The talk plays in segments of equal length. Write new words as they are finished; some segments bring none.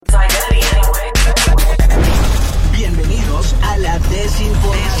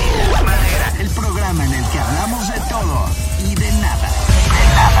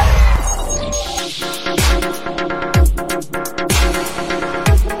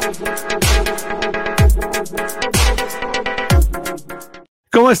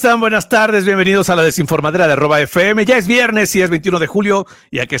¿Cómo están? Buenas tardes, bienvenidos a la desinformadera de @FM. Ya es viernes y es 21 de julio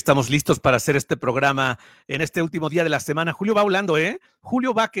y aquí estamos listos para hacer este programa en este último día de la semana. Julio va volando, ¿eh?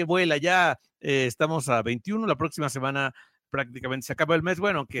 Julio va que vuela, ya estamos a 21, la próxima semana prácticamente se acaba el mes,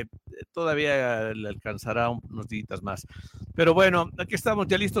 bueno, que todavía le alcanzará unos días más. Pero bueno, aquí estamos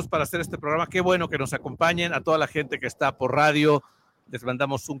ya listos para hacer este programa. Qué bueno que nos acompañen, a toda la gente que está por radio. Les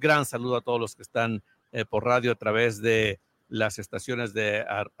mandamos un gran saludo a todos los que están por radio a través de las estaciones de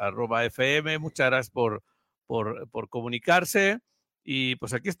 @FM. Muchas gracias por comunicarse. Y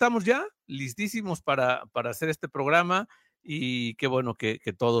pues aquí estamos ya, listísimos para hacer este programa. Y qué bueno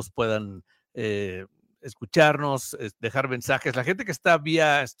que todos puedan escucharnos, dejar mensajes. La gente que está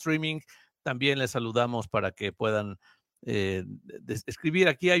vía streaming, también les saludamos para que puedan escribir.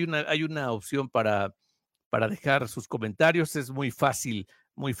 Aquí hay una opción para dejar sus comentarios. Es muy fácil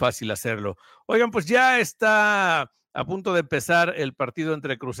hacerlo. Oigan, pues ya está a punto de empezar el partido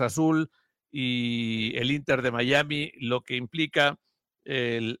entre Cruz Azul y el Inter de Miami, lo que implica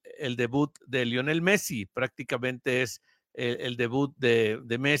el debut de Lionel Messi. Prácticamente es el debut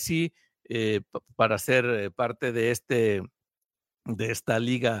de Messi para ser parte de esta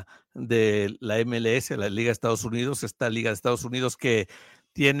liga de la MLS, la Liga de Estados Unidos, esta Liga de Estados Unidos que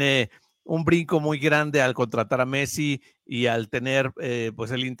tiene un brinco muy grande al contratar a Messi y al tener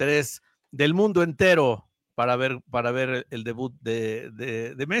pues el interés del mundo entero para ver el debut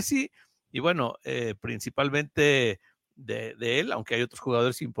de Messi y bueno, principalmente de él, aunque hay otros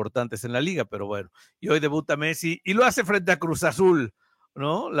jugadores importantes en la liga, pero bueno, y hoy debuta Messi y lo hace frente a Cruz Azul,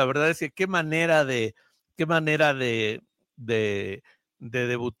 ¿no? La verdad es que qué manera de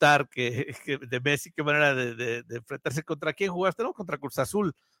debutar de Messi, qué manera de enfrentarse. ¿Contra quién jugaste? No, contra Cruz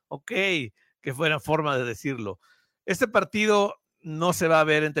Azul. Ok, que fuera forma de decirlo. Este partido no se va a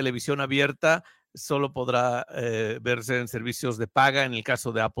ver en televisión abierta, solo podrá verse en servicios de paga, en el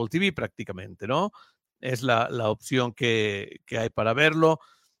caso de Apple TV prácticamente, ¿no? Es la opción que hay para verlo.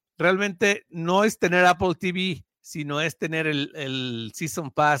 Realmente no es tener Apple TV, sino es tener el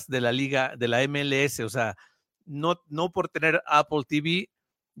Season Pass de la liga, de la MLS, o sea, no por tener Apple TV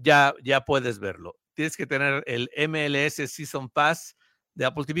ya puedes verlo. Tienes que tener el MLS Season Pass de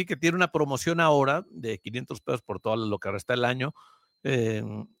Apple TV, que tiene una promoción ahora de $500 por todo lo que resta el año,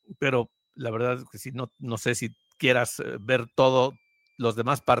 pero la verdad es que sí, no sé si quieras ver todos los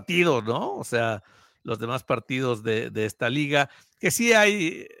demás partidos, ¿no? O sea, los demás partidos de esta liga, que sí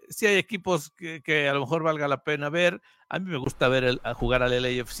hay equipos que a lo mejor valga la pena ver. A mí me gusta ver a jugar al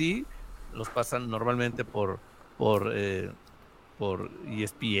LAFC, los pasan normalmente por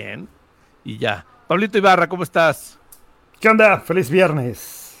ESPN y ya. Pablito Ibarra, ¿cómo estás? ¿Qué onda? Feliz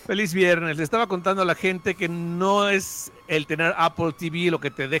viernes. Feliz viernes. Le estaba contando a la gente que no es el tener Apple TV lo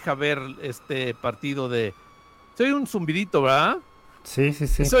que te deja ver este partido de... Soy un zumbidito, ¿verdad? Sí.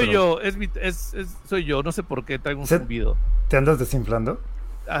 Soy yo, soy yo, no sé por qué traigo un zumbido. ¿Te andas desinflando?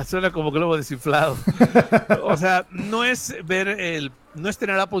 Suena como globo desinflado. O sea, no es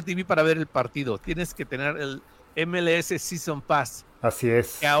tener Apple TV para ver el partido. Tienes que tener el MLS Season Pass. Así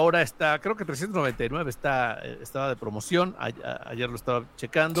es. Que ahora está, creo que 399 estaba de promoción. Ayer lo estaba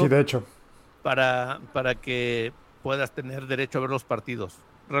checando. Sí, de hecho. Para que puedas tener derecho a ver los partidos.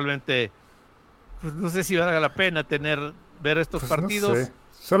 Realmente, pues no sé si valga la pena ver estos partidos. No sé.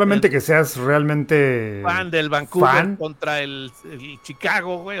 Solamente que seas realmente fan del Vancouver contra el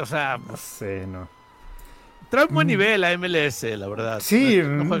Chicago, güey, o sea... No sé, no. Trae un buen nivel la MLS, la verdad. Sí,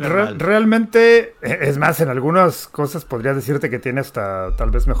 realmente, es más, en algunas cosas podría decirte que tiene hasta tal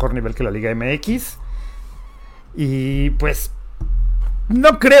vez mejor nivel que la Liga MX. Y pues,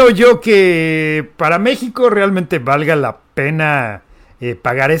 no creo yo que para México realmente valga la pena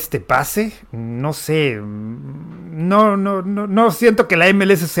pagar este pase. No sé, no siento que la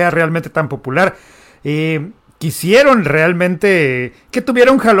MLS sea realmente tan popular. Quisieron realmente que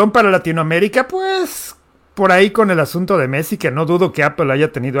tuviera un jalón para Latinoamérica, pues... Por ahí con el asunto de Messi, que no dudo que Apple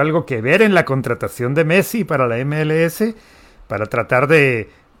haya tenido algo que ver en la contratación de Messi para la MLS, para tratar de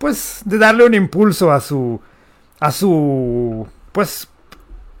darle un impulso a su su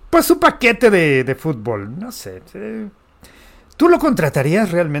paquete de fútbol. No sé. ¿Tú lo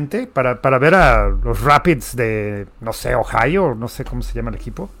contratarías realmente para ver a los Rapids de, no sé, Ohio? No sé cómo se llama el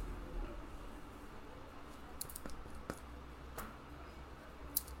equipo.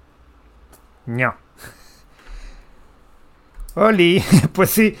 No. Oli, pues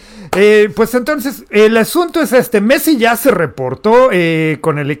sí, pues entonces el asunto es Messi ya se reportó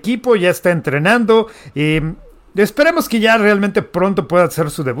con el equipo, ya está entrenando, esperemos que ya realmente pronto pueda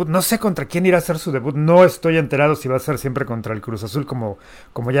hacer su debut. No sé contra quién irá a hacer su debut, no estoy enterado si va a ser siempre contra el Cruz Azul como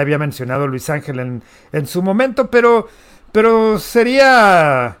ya había mencionado Luis Ángel en su momento, pero pero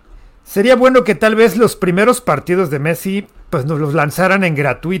sería bueno que tal vez los primeros partidos de Messi pues nos los lanzaran en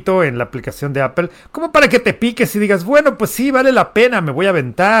gratuito en la aplicación de Apple, como para que te piques y digas, bueno, pues sí, vale la pena, me voy a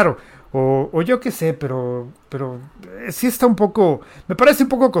aventar, o yo qué sé, pero sí está un poco, me parece un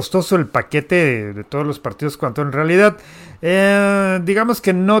poco costoso el paquete de todos los partidos, cuando en realidad, digamos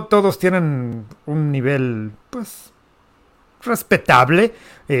que no todos tienen un nivel, pues, respetable,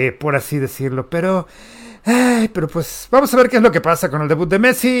 por así decirlo, pero pues vamos a ver qué es lo que pasa con el debut de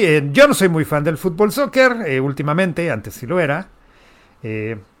Messi. Yo no soy muy fan del fútbol soccer, últimamente, antes sí lo era.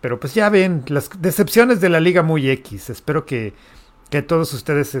 Pero pues ya ven, las decepciones de la liga muy X. Espero que todos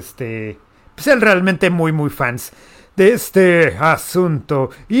ustedes pues sean realmente muy muy fans de este asunto.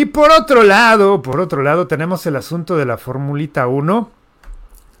 Y por otro lado tenemos el asunto de la Fórmula 1.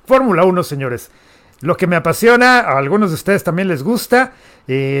 Fórmula 1, señores. Lo que me apasiona, a algunos de ustedes también les gusta.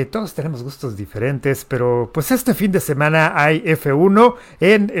 Todos tenemos gustos diferentes, pero pues este fin de semana hay F1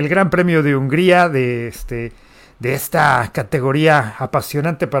 en el Gran Premio de Hungría de esta categoría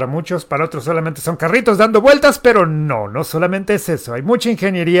apasionante para muchos, para otros solamente son carritos dando vueltas, pero no solamente es eso, hay mucha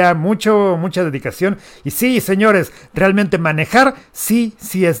ingeniería, mucha dedicación, y sí, señores, realmente manejar sí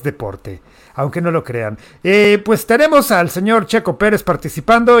es deporte. Aunque no lo crean. Pues tenemos al señor Checo Pérez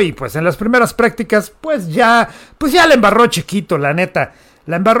participando y pues en las primeras prácticas pues ya le embarró chiquito, la neta.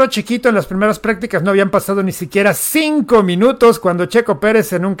 La embarró chiquito en las primeras prácticas, no habían pasado ni siquiera 5 minutos cuando Checo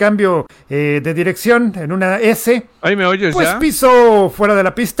Pérez en un cambio de dirección, en una S. ¿Ahí me oyes pues ya? Pisó fuera de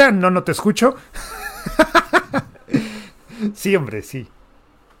la pista, no te escucho. Sí, hombre, sí.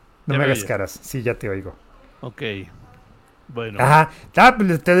 No me hagas caras, sí, ya te oigo. Ok. Bueno. Ajá,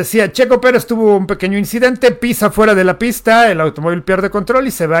 te decía, Checo Pérez tuvo un pequeño incidente, pisa fuera de la pista, el automóvil pierde control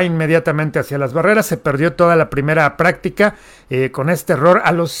y se va inmediatamente hacia las barreras. Se perdió toda la primera práctica con este error.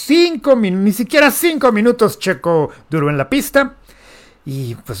 A los 5 minutos, ni siquiera 5 minutos Checo duró en la pista.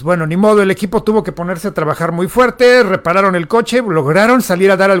 Y pues bueno, ni modo, el equipo tuvo que ponerse a trabajar muy fuerte, repararon el coche, lograron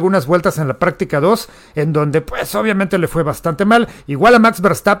salir a dar algunas vueltas en la práctica 2, en donde pues obviamente le fue bastante mal. Igual a Max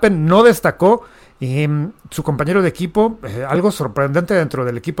Verstappen no destacó. Su compañero de equipo, algo sorprendente dentro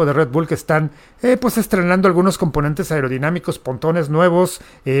del equipo de Red Bull, que están pues estrenando algunos componentes aerodinámicos, pontones nuevos,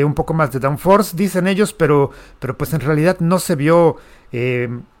 un poco más de downforce, dicen ellos, pero pues en realidad no se vio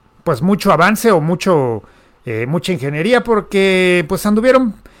pues mucho avance o mucha ingeniería, porque pues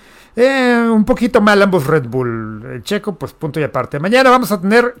anduvieron un poquito mal ambos Red Bull. El Checo, pues punto y aparte. Mañana vamos a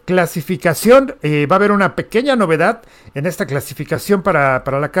tener clasificación, va a haber una pequeña novedad en esta clasificación para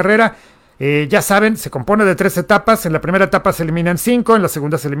la carrera. Ya saben, se compone de 3 etapas. En la primera etapa se eliminan 5, en la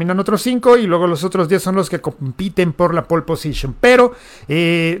segunda se eliminan otros 5 y luego los otros 10 son los que compiten por la pole position. Pero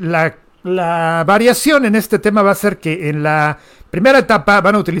la variación en este tema va a ser que en la primera etapa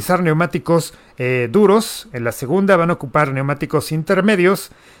van a utilizar neumáticos duros, en la segunda van a ocupar neumáticos intermedios,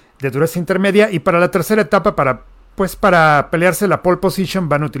 de dureza intermedia, y para la tercera etapa, para pelearse la pole position,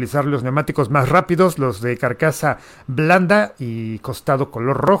 van a utilizar los neumáticos más rápidos, los de carcasa blanda y costado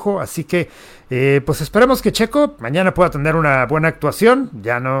color rojo. Así que pues esperemos que Checo mañana pueda tener una buena actuación.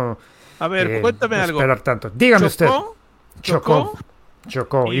 Ya no a ver, cuéntame algo. Esperar tanto. Dígame usted.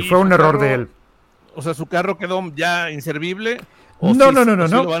 Chocó y fue un error de él. O sea, su carro quedó ya inservible. No.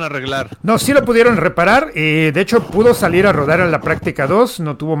 ¿Sí lo van a arreglar? No, sí lo pudieron reparar. De hecho, pudo salir a rodar en la práctica 2.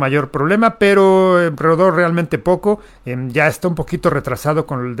 No tuvo mayor problema, pero rodó realmente poco. Ya está un poquito retrasado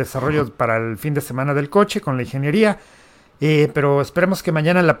con el desarrollo para el fin de semana del coche, con la ingeniería. Pero esperemos que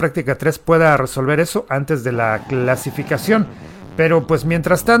mañana en la práctica 3 pueda resolver eso antes de la clasificación. Pero pues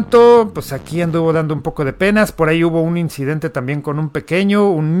mientras tanto, pues aquí anduvo dando un poco de penas. Por ahí hubo un incidente también con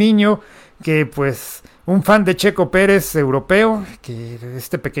un niño, que pues un fan de Checo Pérez europeo, que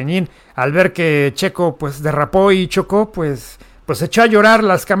este pequeñín, al ver que Checo pues derrapó y chocó, pues echó a llorar.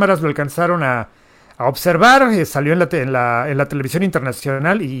 Las cámaras lo alcanzaron a observar, salió en la televisión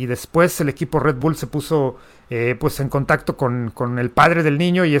internacional, y después el equipo Red Bull se puso pues en contacto con el padre del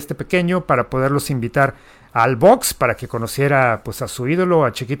niño y este pequeño para poderlos invitar al box para que conociera pues a su ídolo,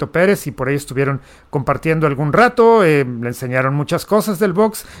 a Chequito Pérez, y por ahí estuvieron compartiendo algún rato. Le enseñaron muchas cosas del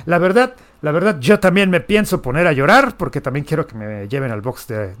box. La verdad, yo también me pienso poner a llorar, porque también quiero que me lleven al box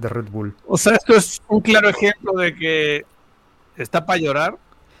de Red Bull. O sea, esto es un claro ejemplo de que está para llorar.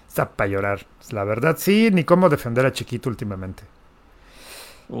 Está para llorar, la verdad, sí, ni cómo defender a Chiquito últimamente.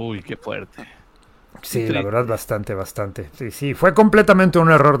 Uy, qué fuerte. Sí, la verdad, bastante. Sí, fue completamente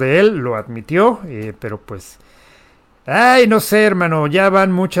un error de él, lo admitió, pero pues... Ay, no sé, hermano, ya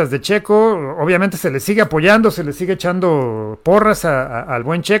van muchas de Checo. Obviamente se le sigue apoyando, se le sigue echando porras al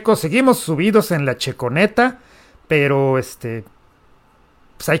buen Checo. Seguimos subidos en la checoneta, pero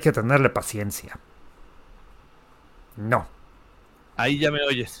pues hay que tenerle paciencia. No. Ahí ya me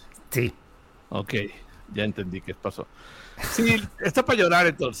oyes. Sí. Ok, ya entendí qué pasó. Sí, está para llorar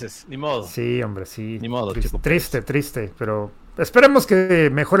entonces, ni modo. Sí, hombre, sí. Ni modo, Triste, Checo triste, Pérez. triste, pero esperemos que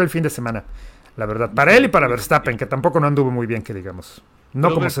mejore el fin de semana. La verdad, para él y para Verstappen, que tampoco no anduvo muy bien, que digamos. No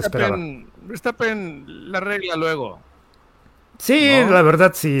Pero como se esperaba. Verstappen la regla luego, Sí, ¿no? la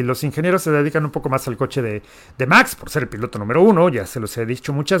verdad, sí, los ingenieros se dedican un poco más al coche de Max, por ser el piloto número uno, ya se los he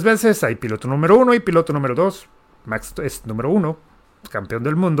dicho muchas veces, hay piloto número uno y piloto número dos. Max es número uno, campeón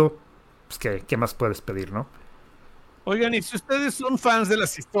del mundo, pues ¿qué más puedes pedir, no? Oigan, y si ustedes son fans de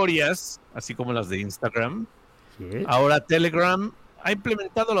las historias, así como las de Instagram, Sí. ahora Telegram ha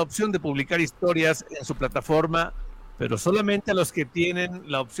implementado la opción de publicar historias en su plataforma, pero solamente a los que tienen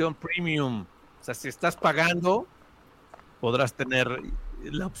la opción premium. O sea, si estás pagando, podrás tener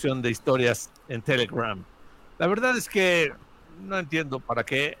la opción de historias en Telegram. La verdad es que no entiendo para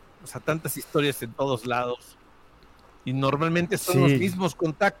qué, o sea, tantas historias en todos lados y normalmente son los Sí, mismos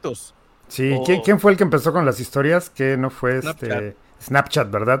contactos sí. ¿Quién, o quién fue el que empezó con las historias? Que no fue Snapchat,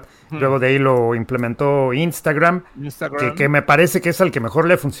 Snapchat, ¿verdad? Luego de ahí lo implementó Instagram, que Instagram, me parece que es al que mejor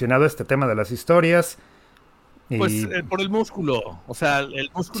le ha funcionado este tema de las historias. pues Y por el músculo, o sea, el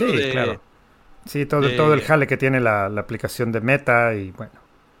músculo sí, claro. Sí, todo el de jale que tiene la aplicación de Meta y bueno.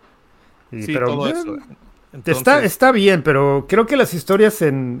 sí, Pero todo eso. Entonces, está bien, pero creo que las historias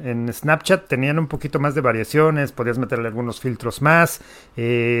en Snapchat tenían un poquito más de variaciones, podías meterle algunos filtros más,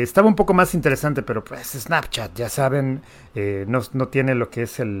 estaba un poco más interesante, pero pues Snapchat, ya saben, no tiene lo que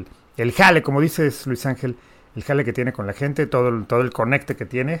es el jale, como dices Luis Ángel, el jale que tiene con la gente, todo el conecte que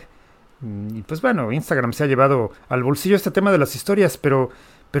tiene. Y pues bueno, Instagram se ha llevado al bolsillo este tema de las historias, pero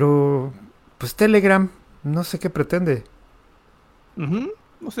pues Telegram, no sé qué pretende.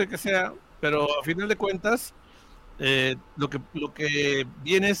 no sé qué sea, pero a final de cuentas, lo que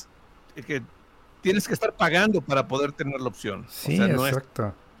viene es que tienes que estar pagando para poder tener la opción. O Sí, sea,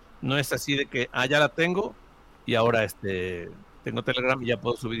 exacto. no es así de que, ya la tengo y ahora tengo Telegram y ya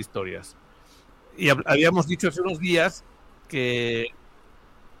puedo subir historias. Y habíamos dicho hace unos días que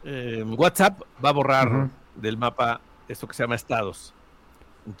WhatsApp va a borrar Ujú. del mapa esto que se llama estados.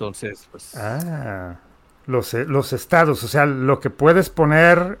 Entonces, pues, Ah, los estados, o sea, lo que puedes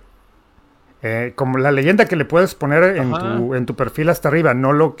poner, como la leyenda que le puedes poner ajá, en tu perfil hasta arriba,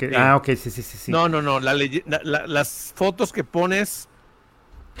 no lo que... sí. Ah, ok, sí, sí, sí, sí. No, las fotos que pones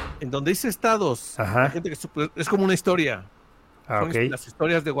en donde dice estados, hay Ajá, gente es como una historia. ah, Son ok. las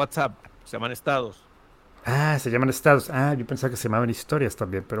historias de WhatsApp, se llaman estados. Ah, se llaman estados. Ah, yo pensaba que se llamaban historias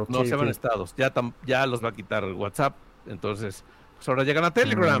también, pero ok, No, se llaman ok. estados. Ya los va a quitar WhatsApp. Entonces, pues ahora llegan a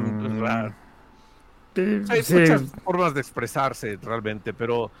Telegram. Entonces, Mm, hay muchas sí, formas de expresarse realmente,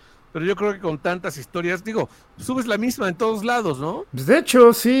 pero yo creo que con tantas historias, digo, subes la misma en todos lados, ¿no? pues de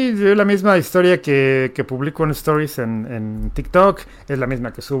hecho, sí, yo la misma historia que publico en Stories en TikTok, es la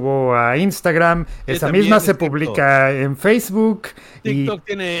misma que subo a Instagram, Sí, esa misma también se es cierto. publica en Facebook y TikTok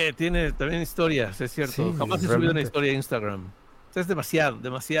tiene también historias, es cierto. sí, Jamás he subido una realmente. historia a Instagram. O sea, es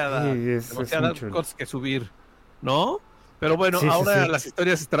Sí, es demasiada mucho. cosas que subir, ¿no? Pero bueno, Sí, sí, ahora sí. las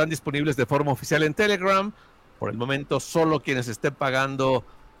historias estarán disponibles de forma oficial en Telegram. Por el momento, solo quienes estén pagando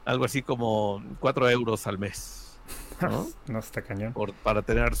algo así como 4 euros al mes, ¿no? No, está cañón. Para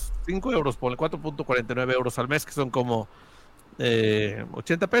tener 5 euros, por 4.49 euros al mes, que son como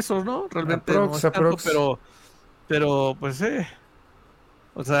 80 pesos, ¿no? Realmente no Aprox, es tanto, aprox. pero pues,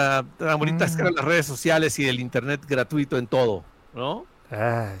 o sea, tan bonitas que Mm. eran las redes sociales y el internet gratuito en todo, ¿no?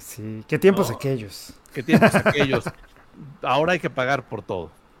 Ah, sí. ¿Qué tiempos ¿No? aquellos? ¿Qué tiempos aquellos? Ahora hay que pagar por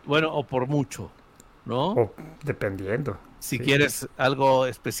todo. Bueno, o por mucho, ¿no? O dependiendo. Si Sí, quieres algo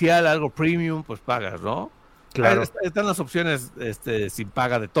especial, algo premium, pues pagas, ¿no? claro. Están las opciones sin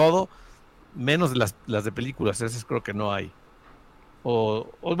paga de todo, menos las de películas, esas creo que no hay. O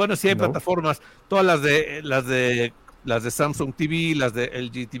bueno, sí hay No. plataformas, todas las de Samsung TV, las de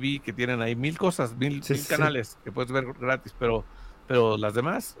LG TV, que tienen ahí mil cosas, Sí, mil sí, sí. canales que puedes ver gratis, pero las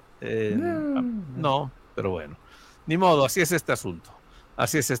demás, No. no, pero bueno, ni modo, así es este asunto.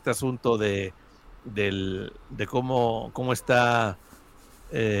 Así es este asunto de cómo está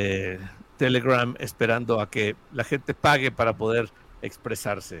Telegram esperando a que la gente pague para poder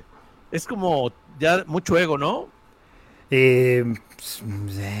expresarse. Es como ya mucho ego, ¿no?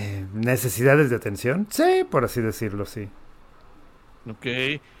 Necesidades de atención. Sí, por así decirlo, sí. Ok.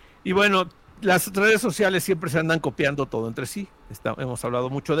 Y bueno, las redes sociales siempre se andan copiando todo entre sí. Hemos hablado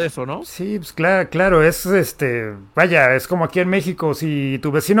mucho de eso, ¿no? Sí, pues claro, claro, es vaya, es como aquí en México, si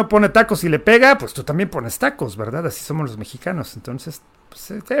tu vecino pone tacos y le pega, pues tú también pones tacos, ¿verdad? Así somos los mexicanos. Entonces, pues,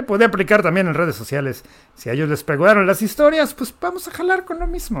 se puede aplicar también en redes sociales. Si a ellos les pegaron las historias, pues vamos a jalar con lo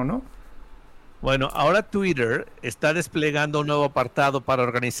mismo, ¿no? Bueno, ahora Twitter está desplegando un nuevo apartado para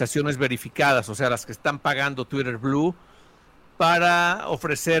organizaciones verificadas, o sea, las que están pagando Twitter Blue, para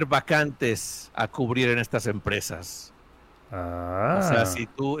ofrecer vacantes a cubrir en estas empresas. O sea, Ah, si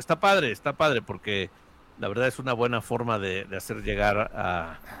tú, está padre, porque la verdad es una buena forma de hacer llegar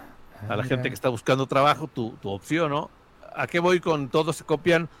a la gente que mira. está buscando trabajo tu opción, ¿no? ¿A qué voy con todos se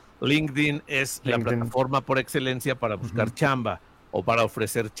copian? LinkedIn es la LinkedIn. plataforma por excelencia para buscar Ujú. chamba o para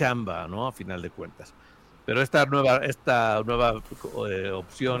ofrecer chamba, ¿no? A final de cuentas. Pero esta nueva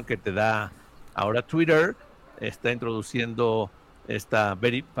opción que te da ahora Twitter está introduciendo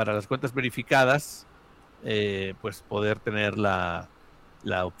para las cuentas verificadas, pues poder tener la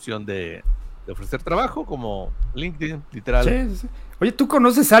opción de ofrecer trabajo como LinkedIn, literal. Sí, sí, sí. Oye, ¿tú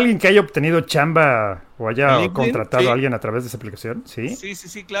conoces a alguien que haya obtenido chamba o En haya LinkedIn, contratado a sí, alguien a través de esa aplicación? Sí. sí, sí,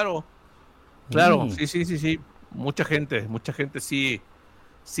 sí, claro, claro, Y, sí, sí, sí, sí. Mucha gente sí,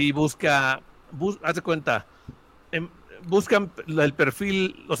 sí haz de cuenta, em, buscan el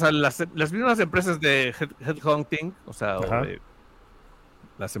perfil, o sea, las mismas empresas de headhunting, o sea, ajá.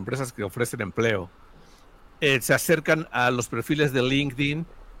 las empresas que ofrecen empleo, se acercan a los perfiles de LinkedIn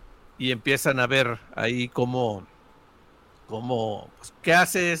y empiezan a ver ahí pues, qué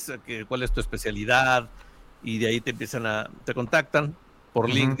haces, cuál es tu especialidad, y de ahí te contactan por Ujú.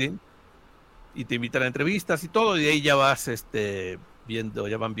 LinkedIn y te invitan a entrevistas y todo, y de ahí ya vas viendo,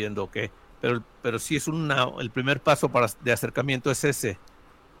 ya van viendo qué. Pero sí es el primer paso de acercamiento es ese,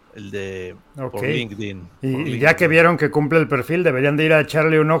 el de Ok. por LinkedIn, por Y ya que LinkedIn. vieron que cumple el perfil, deberían de ir a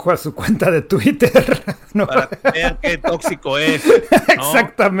echarle un ojo a su cuenta de Twitter, ¿no? Para que vean qué tóxico es,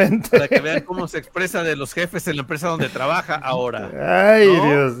 ¿no? Para que Exactamente. vean cómo se expresa de los jefes en la empresa donde trabaja ahora, Ay, ¿no?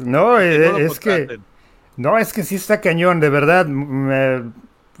 Dios. No, Y que no lo es que... contraten. No, es que sí está cañón, de verdad.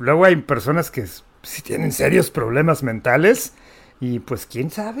 Luego hay personas que sí tienen serios problemas mentales y pues quién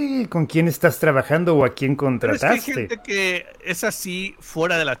sabe con quién estás trabajando o a quién Pero es que hay contrataste. gente que es así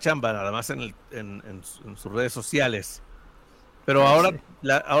fuera de la chamba, nada más en sus redes sociales. Pero Sí,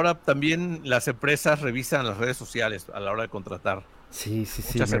 ahora también las empresas revisan las redes sociales a la hora de contratar. sí, sí,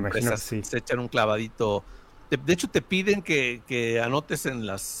 sí, Muchas me imagino que empresas sí. se echan un clavadito. De hecho, te piden que anotes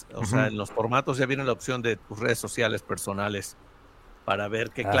o sea, Ujú. en los formatos ya viene la opción de tus redes sociales personales para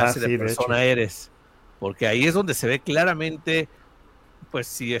ver qué Ajá, clase de sí, de hecho. persona eres. Porque ahí es donde se ve claramente, pues,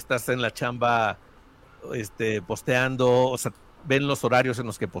 si estás en la chamba, posteando, o sea, ven los horarios en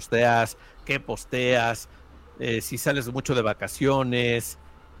los que posteas, qué posteas, si sales mucho de vacaciones,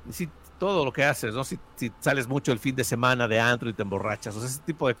 si todo lo que haces, ¿no? Si sales mucho el fin de semana de antro y te emborrachas, o sea, ese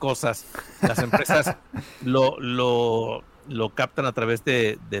tipo de cosas, las empresas lo captan a través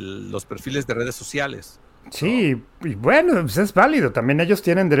de los perfiles de redes sociales, ¿no? Sí, y bueno, pues es válido. También ellos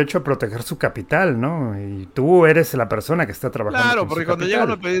tienen derecho a proteger su capital, ¿no? Y tú eres la persona que está trabajando Claro, con su porque cuando llega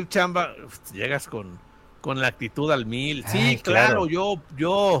uno capital. a pedir chamba, llegas con la actitud al mil. Ay, Sí, claro,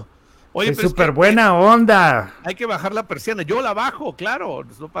 claro. oye, Soy pero es súper que buena onda. hay que bajar la persiana. Yo la bajo, claro,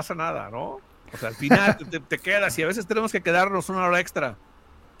 pues no pasa nada, ¿no? O sea, al final te quedas y a veces tenemos que quedarnos una hora extra,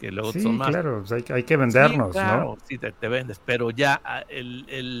 que luego son Sí, más. claro, pues hay que Sí, vendernos, ¿no? claro, sí, te vendes, pero ya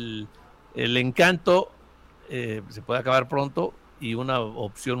el encanto se puede acabar pronto y una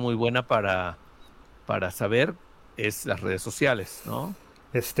opción muy buena para saber es las redes sociales, ¿no?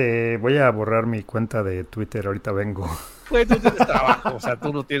 Voy a borrar mi cuenta de Twitter, ahorita vengo. Pues tú tienes trabajo, o sea,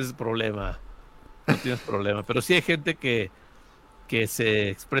 tú no tienes problema, no tienes problema, pero sí hay gente que se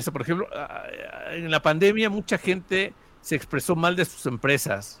expresa, por ejemplo, en la pandemia mucha gente se expresó mal de sus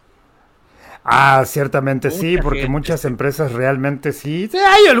empresas, Ah, ciertamente sí, mucha porque gente muchas empresas realmente sí. Sí,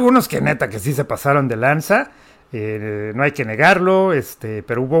 hay algunos que neta que sí se pasaron de lanza. No hay que negarlo,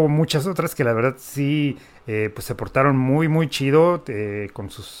 pero hubo muchas otras que la verdad sí, pues se portaron muy, muy chido con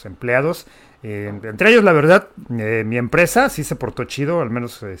sus empleados. Entre ellos, la verdad, mi empresa sí se portó chido, al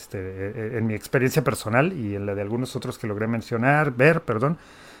menos en mi experiencia personal y en la de algunos otros que logré ver, perdón.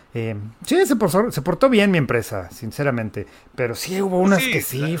 Sí, se portó bien mi empresa, sinceramente. Pero sí hubo pues unas que sí,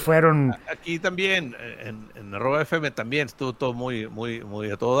 sí fueron. aquí también, en arroba FM también estuvo todo muy, muy,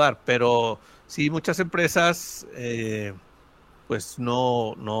 muy a todo dar, pero sí, muchas empresas pues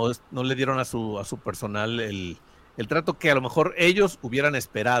no le dieron a su personal el trato que a lo mejor ellos hubieran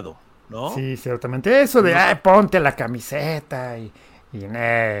esperado, ¿no? Sí, ciertamente. Eso de, No, ay, ponte la camiseta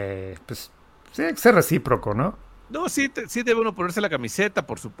pues, sí, hay que ser recíproco, ¿no? no, sí, sí debe uno ponerse la camiseta,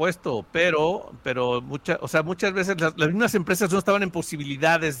 por supuesto, pero o sea, muchas veces las mismas empresas no estaban en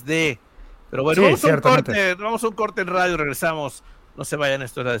posibilidades de. Pero bueno, Sí, ciertamente. vamos a un corte en radio, regresamos. No se vayan,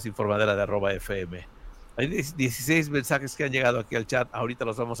 esto es la desinformadera de arroba FM. Hay 16 mensajes que han llegado aquí al chat, ahorita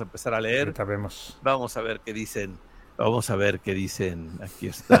los vamos a empezar a leer. Ahorita vemos. Vamos a ver qué dicen. Vamos a ver qué dicen. Aquí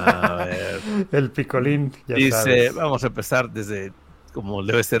está. A ver. El picolín, ya Dice, sabes. vamos a empezar desde, como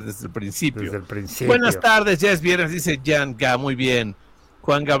debe ser desde el principio. Desde el principio. Buenas tardes, ya es viernes, dice Yanga, muy bien.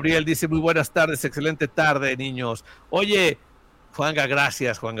 Juan Gabriel dice, muy buenas tardes, excelente tarde, niños. Oye, Juanga,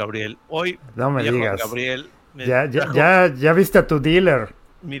 gracias, Juan Gabriel. Hoy, no me digas. Juan Gabriel, ya viste a tu dealer.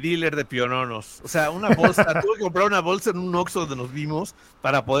 Mi dealer de piononos. O sea, una bolsa, tuve que comprar una bolsa en un Oxxo donde nos vimos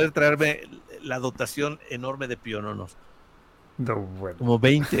para poder traerme la dotación enorme de piononos. No, bueno. Como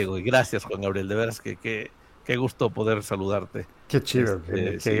 20, güey. Gracias, Juan Gabriel. De veras que qué gusto poder saludarte. Qué chido.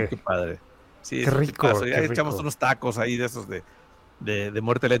 Sí, qué padre. Sí, qué rico. Ya echamos unos tacos ahí de esos de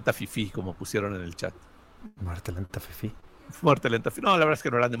muerte lenta fifí, como pusieron en el chat. Muerte lenta fifí. Muerte lenta fifí. No, la verdad es que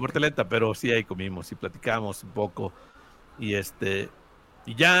no eran de muerte lenta, pero sí ahí comimos y platicamos un poco. Y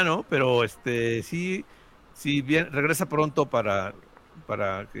y ya, ¿no? Pero sí, bien, regresa pronto para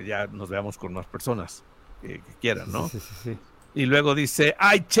que ya nos veamos con más personas que quieran, ¿no? Sí. Y luego dice,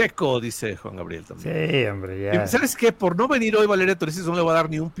 ¡ay, Checo! Dice Juan Gabriel también. Sí, hombre, ya. Y ¿sabes qué? Por no venir hoy Valeria Torices no le va a dar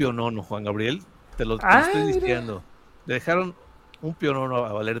ni un pionono, Juan Gabriel. Te lo estoy diciendo. Le dejaron un pionono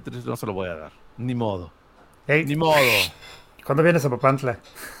a Valeria Torices, no se lo voy a dar. Ni modo. Hey. Ni modo. ¿Cuándo vienes a Papantla?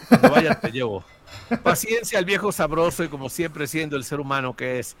 Cuando vaya te llevo. Paciencia al viejo sabroso y como siempre siendo el ser humano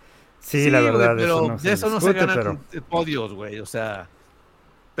que es. Sí, la verdad. Güey, pero de eso no se ganan podios, güey. O sea,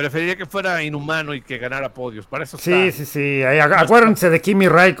 preferiría que fuera inhumano y que ganara podios. Para eso está. Sí. Acuérdense de Kimi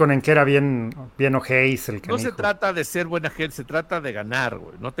Raikkonen, que era bien ojéis el canijo. No se trata de ser buena gente, se trata de ganar,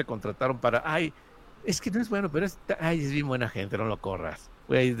 güey. No te contrataron para, es que no es bueno, pero es bien buena gente, no lo corras.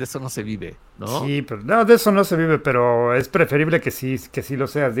 Güey, de eso no se vive, ¿no? Sí, pero no, de eso no se vive, pero es preferible que sí lo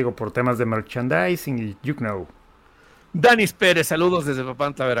seas, digo, por temas de merchandising y you know. Danis Pérez, saludos desde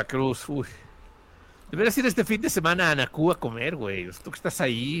Papantla, Veracruz. Uy. Deberías ir este fin de semana a Anacú a comer, güey. Tú que estás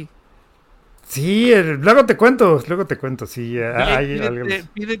ahí. Sí, luego te cuento, sí.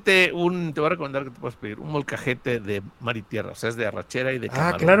 Pídete te voy a recomendar que te puedas pedir un molcajete de mar y tierra, o sea, es de arrachera y de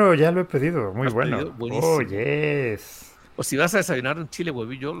camarón. Claro, ya lo he pedido, muy bueno. Buenísimo. Oh, yes. O si vas a desayunar un chile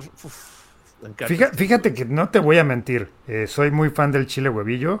huevillo, Fíjate que no te voy a mentir, soy muy fan del chile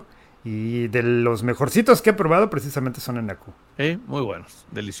huevillo y de los mejorcitos que he probado precisamente son en Acú. Muy buenos,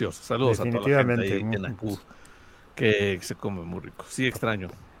 deliciosos. Saludos a toda la gente ahí en Acú, que se come muy rico. Sí, extraño.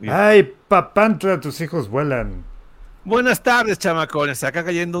 Ay, Papantla, tus hijos vuelan. Buenas tardes, chamacones. Acá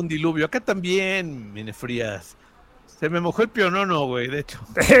cayendo un diluvio. Acá también, mine frías. Se me mojó el pionono, güey, de hecho.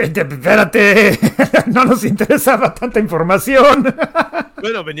 Espérate, no nos interesaba tanta información.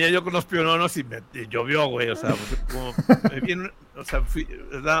 Bueno, venía yo con los piononos y llovió, güey, o sea,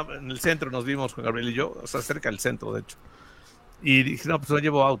 en el centro nos vimos con Gabriel y yo, o sea, cerca del centro, de hecho. Y dije, no, pues no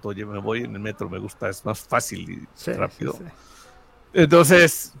llevo auto, me voy en el metro, me gusta, es más fácil y rápido. Sí.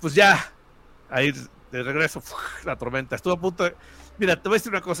 Entonces, pues ya, ahí de regreso, la tormenta, estuve a punto de... Mira, te voy a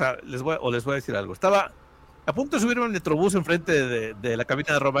decir una cosa, les voy a decir algo. Estaba a punto de subirme al metrobús enfrente de la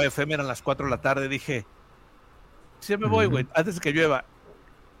cabina de Roma FM, eran las 4 de la tarde, dije, sí me voy, güey, antes de que llueva.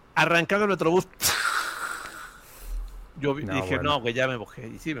 Arrancando el metrobús, yo dije, no, güey, ya me mojé.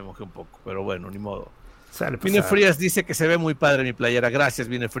 Y sí, me mojé un poco, pero bueno, ni modo. Vine Frías dice que se ve muy padre mi playera. Gracias,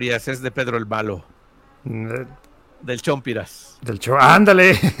 Vine Frías. Es de Pedro el Malo. Del Chompiras.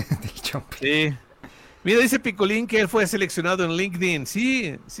 Ándale. Del Chompiras. Sí. Mira, dice Picolín que él fue seleccionado en LinkedIn.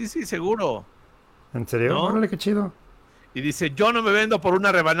 Sí, seguro. ¿En serio? ¿No? Órale, qué chido. Y dice, yo no me vendo por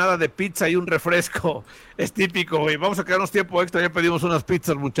una rebanada de pizza y un refresco. Es típico, güey. Vamos a quedarnos tiempo extra. Ya pedimos unas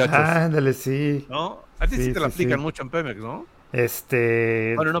pizzas, muchachos. Ándale, sí. ¿No? A ti sí te la aplican mucho en Pemex, ¿no?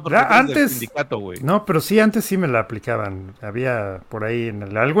 Bueno, no, pero antes del sindicato, güey. No, pero sí, antes sí me la aplicaban. Había por ahí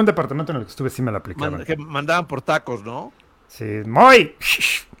en algún departamento en el que estuve sí me la aplicaban. Que mandaban por tacos, ¿no? Sí. ¡Muy!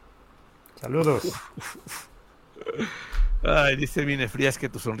 Saludos. Ay, dice Mine Frías que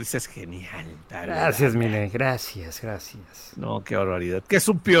tu sonrisa es genial. Gracias, Mine. Gracias. No, qué barbaridad. ¿Qué es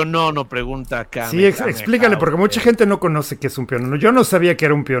un pionono? Pregunta acá. Sí, explícale, porque mucha gente no conoce qué es un pionono. Yo no sabía que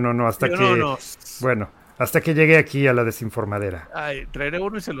era un pionono hasta que llegué aquí a la desinformadera. Ay, traeré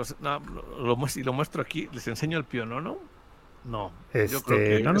uno y lo muestro aquí. ¿Les enseño el pionono? No. Yo creo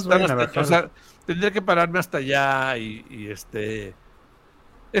que no nos vayan a bajar. O sea, tendría que pararme hasta allá y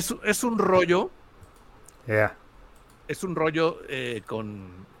es un rollo. Yeah. Es un rollo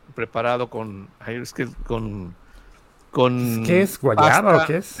preparado con ¿qué es? ¿Guayaba o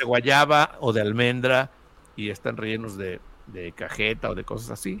qué es? De guayaba o de almendra y están rellenos de cajeta o de cosas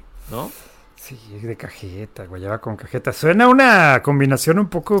así, ¿no? Sí, de cajeta, guayaba con cajeta. Suena una combinación un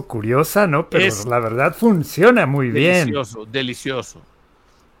poco curiosa, ¿no? Pero la verdad funciona muy bien. Delicioso.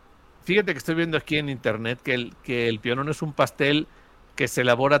 Fíjate que estoy viendo aquí en internet que el pionono es un pastel que se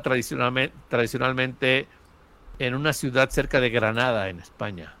elabora tradicionalmente en una ciudad cerca de Granada, en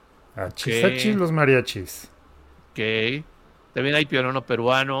España. Achis, achis, los mariachis. Ok. También hay piano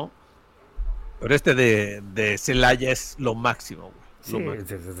peruano. Pero este de Celaya es lo máximo, güey. Sí,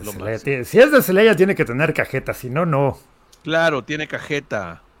 Lo máximo. Si es de Celaya tiene que tener cajeta, si no, no. Claro, tiene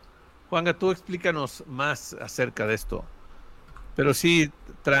cajeta. Juanga, tú explícanos más acerca de esto. Pero sí,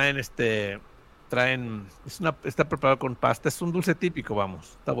 está preparado con pasta. Es un dulce típico,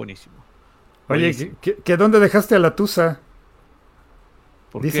 vamos. Está buenísimo. Oye, Buenísimo. ¿dónde dejaste a la Tusa?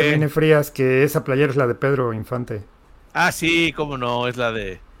 ¿Por Dice qué? Vine Frías que esa playera es la de Pedro Infante. Ah, sí, cómo no, es la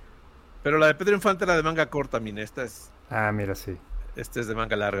de... Pero la de Pedro Infante era de manga corta, mira. Ah, mira, sí. Esta es de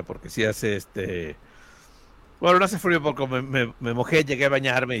manga larga, porque sí hace Bueno, no hace frío porque me mojé, llegué a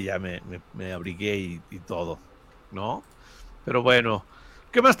bañarme y ya me abrigué y todo, ¿no? Pero bueno,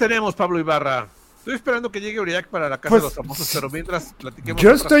 ¿qué más tenemos, Pablo Ibarra? Estoy esperando que llegue Uriac para la casa de los famosos, pero mientras platiquemos Yo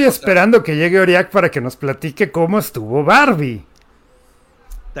otras estoy cosas. esperando que llegue Oriac para que nos platique cómo estuvo Barbie.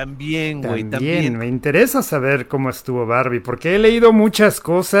 También, güey, También me interesa saber cómo estuvo Barbie, porque he leído muchas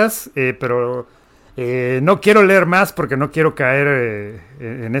cosas, pero no quiero leer más porque no quiero caer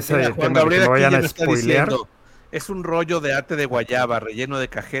en ese Mira, Juan tema de que Gabriel me aquí vayan ya a me está spoilear. diciendo, es un rollo de ate de guayaba, relleno de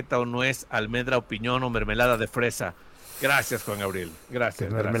cajeta o nuez, almendra o piñón o mermelada de fresa. Gracias, Juan Gabriel. De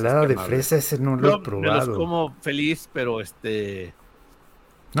Gracias, mermelada qué de amable. fresa, ese no lo he Yo me los probado. como feliz, pero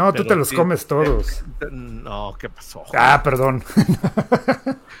No, tú te pero los sí, comes todos. no, ¿qué pasó? Ah, perdón.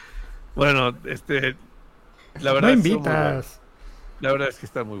 Bueno, la No verdad es que son muy buenos. invitas. La verdad es que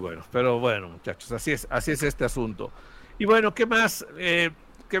están muy buenos. Pero bueno, muchachos, así es este asunto. Y bueno, ¿qué más?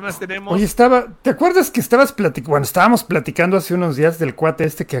 ¿Qué más Oye, tenemos? ¿te acuerdas que estábamos platicando hace unos días del cuate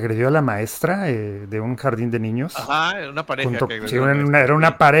este que agredió a la maestra de un jardín de niños? Ajá, una pareja que Sí, agredió a la maestra, era una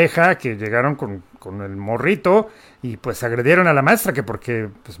sí. pareja que llegaron con el morrito y pues agredieron a la maestra que porque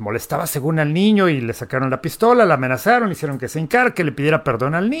pues molestaba según al niño y le sacaron la pistola, la amenazaron, hicieron que se hincara, que le pidiera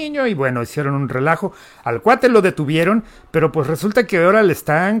perdón al niño y bueno, hicieron un relajo. Al cuate lo detuvieron, pero pues resulta que ahora le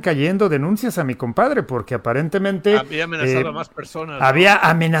están cayendo denuncias a mi compadre porque aparentemente Había amenazado a más personas, había ¿no?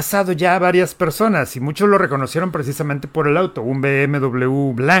 amenazado ya a varias personas y muchos lo reconocieron precisamente por el auto, un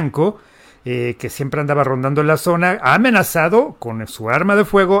BMW blanco que siempre andaba rondando la zona, ha amenazado con su arma de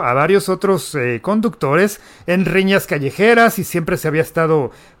fuego a varios otros conductores en riñas callejeras y siempre se había estado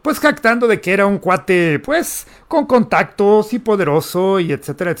pues jactando de que era un cuate pues con contactos y poderoso y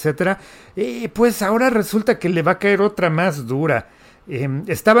etcétera, etcétera. Pues ahora resulta que le va a caer otra más dura.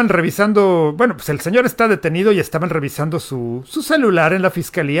 Estaban revisando, bueno, pues el señor está detenido y estaban revisando su celular en la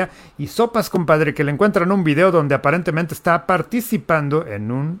fiscalía y sopas, compadre, que le encuentran un video donde aparentemente está participando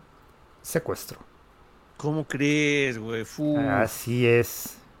en un secuestro. ¿Cómo crees, güey? Así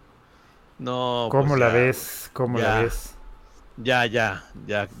es. No, pues ¿Cómo la ya, güey. ves? ¿Cómo la Ya, ves?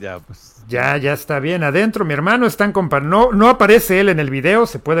 ya, pues. Ya está bien adentro. Mi hermano está en no aparece él en el video.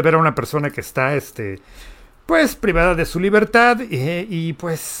 Se puede ver a una persona que está, pues, privada de su libertad. Y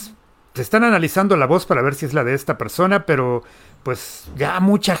pues, se están analizando la voz para ver si es la de esta persona. Pero, pues, ya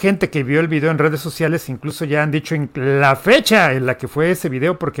mucha gente que vio el video en redes sociales incluso ya han dicho la fecha en la que fue ese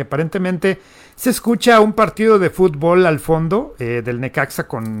video. Porque aparentemente se escucha un partido de fútbol al fondo del Necaxa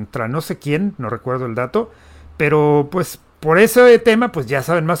contra no sé quién. No recuerdo el dato. Pero, pues, por ese tema, pues ya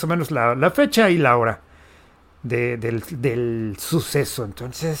saben más o menos la fecha y la hora del suceso.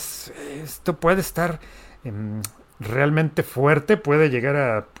 Entonces, esto puede estar realmente fuerte, puede llegar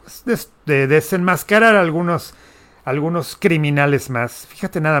a pues, desenmascarar algunos criminales más.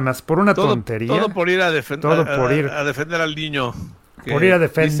 Fíjate nada más, por una tontería. Todo por ir a Todo por ir, a defender al niño. por ir a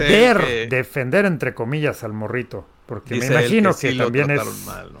Dice él que, defender entre comillas al morrito. Porque me dice él imagino sí que lo también trataron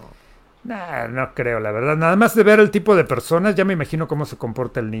mal, ¿no? Nah, no creo, la verdad. Nada más de ver el tipo de personas, ya me imagino cómo se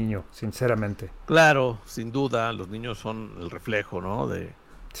comporta el niño, sinceramente. Claro, sin duda, los niños son el reflejo, ¿no?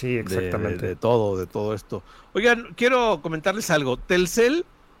 Sí, exactamente. De todo esto. Oigan, quiero comentarles algo. Telcel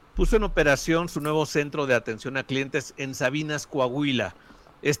puso en operación su nuevo centro de atención a clientes en Sabinas, Coahuila.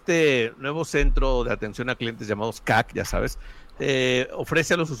 Este nuevo centro de atención a clientes llamado CAC, ya sabes,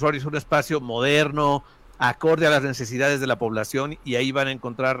 ofrece a los usuarios un espacio moderno, acorde a las necesidades de la población, y ahí van a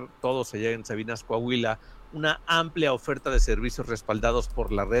encontrar todos allá en Sabinas, Coahuila, una amplia oferta de servicios respaldados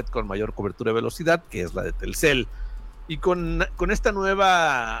por la red con mayor cobertura y velocidad, que es la de Telcel. Y con esta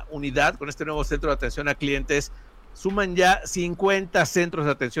nueva unidad, con este nuevo centro de atención a clientes, suman ya 50 centros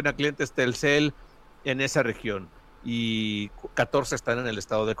de atención a clientes Telcel en esa región, y 14 están en el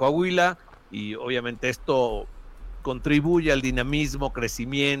estado de Coahuila, y obviamente esto contribuye al dinamismo,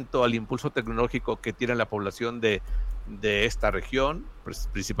 crecimiento, al impulso tecnológico que tiene la población de esta región,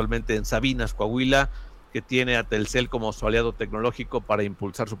 principalmente en Sabinas, Coahuila, que tiene a Telcel como su aliado tecnológico para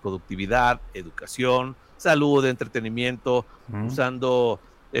impulsar su productividad, educación, salud, entretenimiento, usando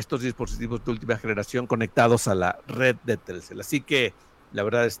estos dispositivos de última generación conectados a la red de Telcel. Así que la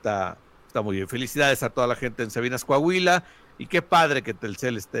verdad está muy bien. Felicidades a toda la gente en Sabinas, Coahuila, y qué padre que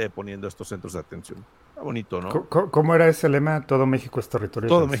Telcel esté poniendo estos centros de atención. Está bonito, ¿no? ¿Cómo era ese lema? Todo México es territorio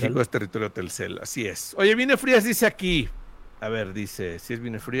Todo Telcel. México es territorio Telcel, así es. Oye, Vine Frías dice aquí, a ver, dice, si es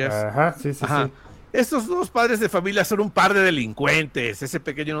Vine Frías. Ajá, sí. Estos dos padres de familia son un par de delincuentes. Ese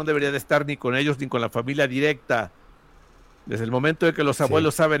pequeño no debería de estar ni con ellos ni con la familia directa. Desde el momento en que los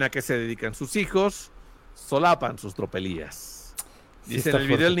abuelos saben a qué se dedican sus hijos, solapan sus tropelías. Dice, en el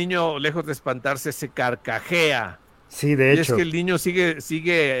video el niño, lejos de espantarse, se carcajea. Sí, de hecho. Es que el niño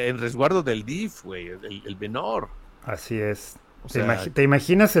sigue en resguardo del DIF, güey, el menor. Así es. O sea, ¿Te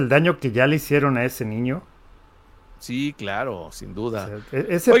imaginas el daño que ya le hicieron a ese niño? Sí, claro, sin duda. O sea,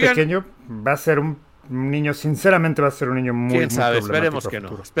 ese pequeño va a ser un niño, sinceramente va a ser un niño muy, ¿quién sabe? muy Esperemos que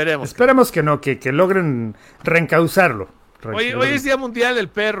no. Esperemos que no, que logren reencauzarlo. Hoy es Día Mundial del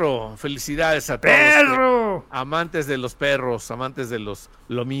Perro. Felicidades a todos. ¡Perro! Amantes de los perros, amantes de los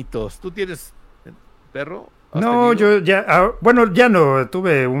lomitos. ¿Tú tienes perro? No, yo ya, ya no.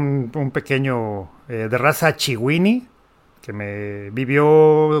 Tuve un pequeño de raza chihuini que me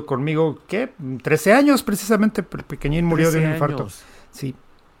vivió conmigo, ¿qué? 13 años precisamente, pequeñín, murió de un infarto. Sí.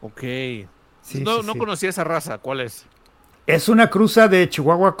 Ok. Sí, no conocía esa raza, ¿cuál es? Es una cruza de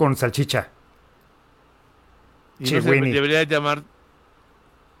Chihuahua con salchicha. ¿Y no se debería llamar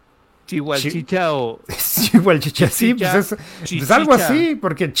Chihualchicha o...? Chihualchicha, sí, pues es algo así,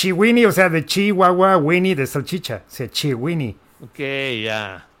 porque Chihuini, o sea, de Chihuahua, Winnie de salchicha, o sea, Chihuini. Ok,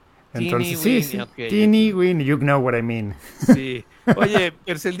 ya. Entonces, sí, okay, Teeny Winnie, you know what I mean. Sí. Oye,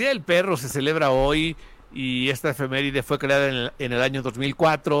 pues el Día del Perro se celebra hoy y esta efeméride fue creada en el año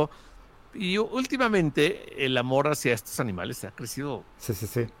 2004 y últimamente el amor hacia estos animales ha crecido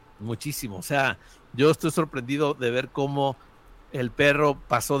muchísimo. O sea, yo estoy sorprendido de ver cómo el perro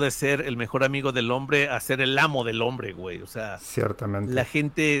pasó de ser el mejor amigo del hombre a ser el amo del hombre, güey. O sea, ciertamente. La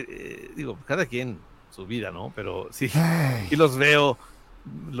gente, cada quien su vida, ¿no? Pero sí, y los veo,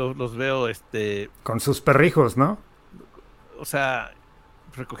 con sus perrijos, ¿no? O sea,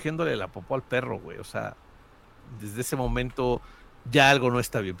 recogiéndole la popó al perro, güey. O sea, desde ese momento ya algo no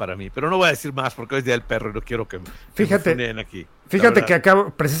está bien para mí. Pero no voy a decir más porque hoy es Día del Perro y no quiero que me funen aquí. Fíjate que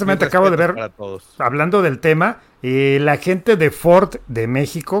acabo de ver, hablando del tema, la gente de Ford de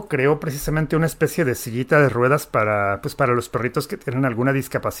México creó precisamente una especie de sillita de ruedas para los perritos que tienen alguna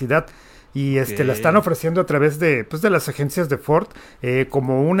discapacidad y la están ofreciendo a través de las agencias de Ford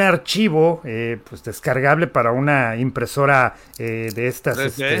como un archivo descargable para una impresora de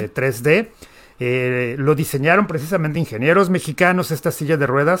estas 3D. Lo diseñaron precisamente ingenieros mexicanos, esta silla de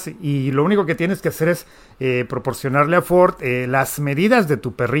ruedas, y lo único que tienes que hacer es proporcionarle a Ford las medidas de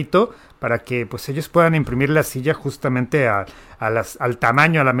tu perrito para que pues ellos puedan imprimir la silla justamente al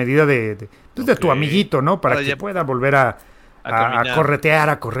tamaño, a la medida de tu amiguito, ¿no? Para que pueda volver a corretear,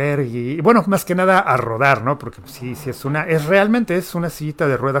 a correr y bueno, más que nada a rodar, ¿no? Porque sí realmente es una sillita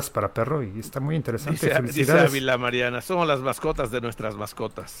de ruedas para perro y está muy interesante. Dice Ávila Mariana, somos las mascotas de nuestras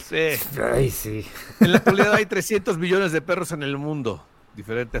mascotas. Sí. Ay, sí. En la actualidad hay 300 millones de perros en el mundo,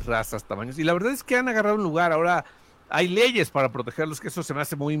 diferentes razas, tamaños, y la verdad es que han agarrado un lugar. Ahora hay leyes para protegerlos, que eso se me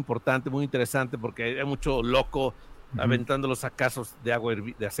hace muy importante, muy interesante, porque hay mucho loco aventándolos a casos de agua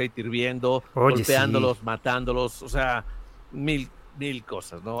de aceite hirviendo, golpeándolos, matándolos, o sea, mil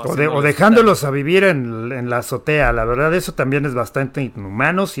cosas, ¿no? O dejándolos a vivir en la azotea. La verdad, eso también es bastante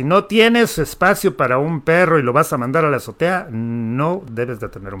inhumano. Si no tienes espacio para un perro y lo vas a mandar a la azotea, no debes de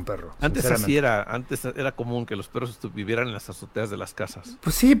tener un perro. Antes era común que los perros vivieran en las azoteas de las casas.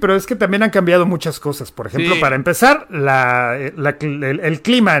 Pues sí, pero es que también han cambiado muchas cosas. Por ejemplo, para empezar, el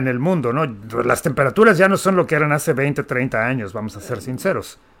clima en el mundo, ¿no? Las temperaturas ya no son lo que eran hace 20, 30 años, vamos a ser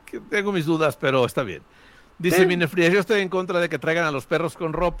sinceros. Tengo mis dudas, pero está bien. Dice Minefrías, yo estoy en contra de que traigan a los perros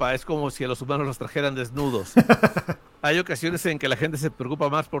con ropa, es como si a los humanos los trajeran desnudos. Hay ocasiones en que la gente se preocupa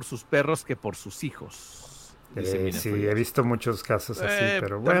más por sus perros que por sus hijos. Sí, he visto muchos casos así,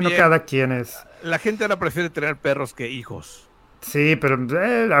 pero bueno, cada quien es... La gente ahora prefiere tener perros que hijos. Sí, pero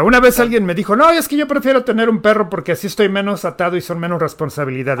una vez alguien me dijo, no, es que yo prefiero tener un perro porque así estoy menos atado y son menos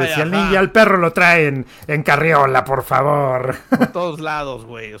responsabilidades. Y al perro lo traen en carriola, por favor. Por todos lados,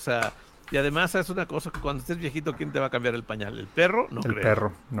 güey, o sea... Y además es una cosa que cuando estés viejito, ¿quién te va a cambiar el pañal? ¿El perro? No creo. El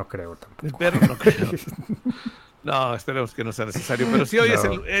perro, no creo tampoco. El perro, no creo. No, esperemos que no sea necesario. Pero sí, hoy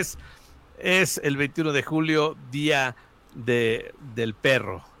es el 21 de julio, Día del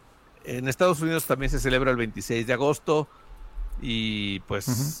Perro. En Estados Unidos también se celebra el 26 de agosto. Y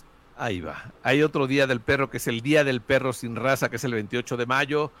pues Ahí va. Hay otro día del perro que es el Día del Perro Sin Raza, que es el 28 de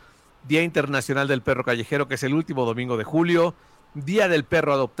mayo. Día Internacional del Perro Callejero, que es el último domingo de julio. Día del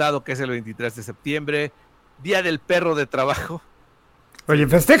Perro Adoptado, que es el 23 de septiembre. Día del Perro de Trabajo. Oye,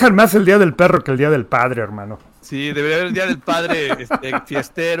 festejan más el Día del Perro que el Día del Padre, hermano. Sí, debería haber el Día del Padre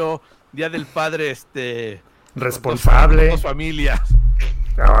fiestero. Día del Padre responsable. Con dos familias.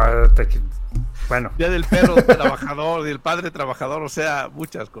 Bueno. Día del Perro Trabajador, del Padre Trabajador, o sea,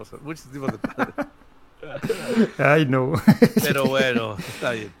 muchas cosas, muchos tipos de padres. Ay, no. Pero bueno,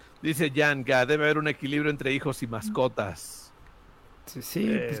 está bien. Dice Yanga, debe haber un equilibrio entre hijos y mascotas.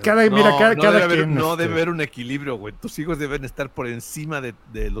 Sí, pues cada quien. No debe haber un equilibrio, güey. Tus hijos deben estar por encima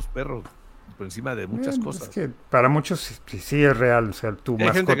de los perros, por encima de muchas cosas. Es que para muchos sí es real. O sea, tu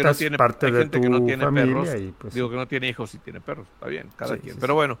mascota es parte de tu familia. Perros, y pues, digo que no tiene hijos y tiene perros. Está bien, cada quien.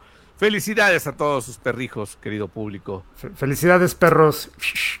 Pero sí. bueno, felicidades a todos sus perrijos, querido público. Felicidades, perros.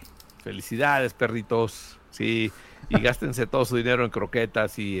 Felicidades, perritos. Sí, y gástense todo su dinero en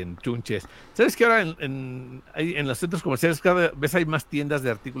croquetas y en chunches. ¿Sabes que ahora en los centros comerciales cada vez hay más tiendas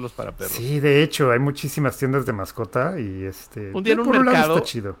de artículos para perros? Sí, de hecho, hay muchísimas tiendas de mascota y un día en un mercado, está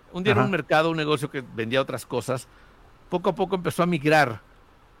chido. Un día en un mercado, un negocio que vendía otras cosas, poco a poco empezó a migrar.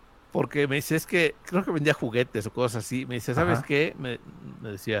 Porque me dice, es que creo que vendía juguetes o cosas así. Me dice, ¿sabes qué? Me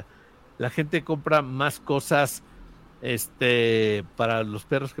decía, la gente compra más cosas para los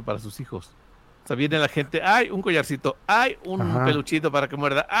perros que para sus hijos. O sea, viene la gente, hay un collarcito, hay un peluchito para que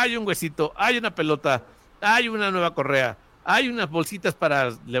muerda, hay un huesito, hay una pelota, hay una nueva correa, hay unas bolsitas para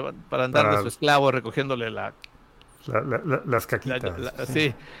andar de su esclavo recogiéndole las caquitas.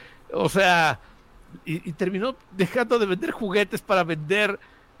 Sí, o sea, y terminó dejando de vender juguetes para vender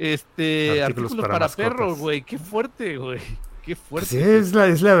artículos para perros, güey. Qué fuerte, güey. Qué fuerte. Sí, es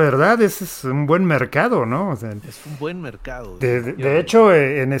la verdad, ese es un buen mercado, ¿no? O sea, es un buen mercado. De hecho,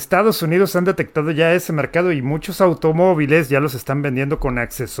 en Estados Unidos han detectado ya ese mercado y muchos automóviles ya los están vendiendo con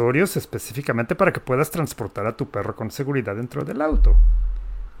accesorios específicamente para que puedas transportar a tu perro con seguridad dentro del auto.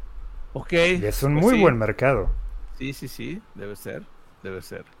 Ok. Y es un muy buen mercado. Sí, debe ser.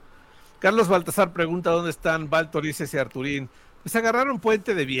 Carlos Baltasar pregunta dónde están Valtorices y Arturín. Pues agarraron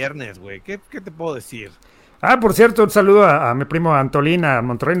puente de viernes, güey. ¿Qué te puedo decir? Por cierto, un saludo a mi primo Antolín, a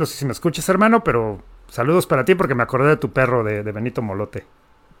Monterrey. No sé si me escuchas, hermano, pero saludos para ti porque me acordé de tu perro de Benito Molote.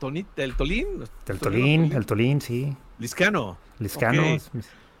 ¿El Tolín? El Tolín, sí. Liscano. Okay.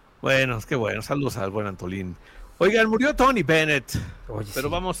 Bueno, es que bueno. Saludos al buen Antolín. Oigan, murió Tony Bennett. Oye,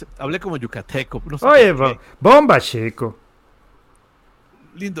 pero hablé como yucateco. No sé. Oye, bomba, chico.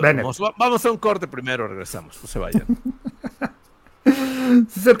 Lindo, hermoso. Vamos a un corte primero, regresamos. No se vayan.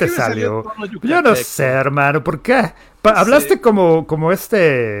 Se te salió. Yo no sé, hermano, ¿por qué? Hablaste como ¿cómo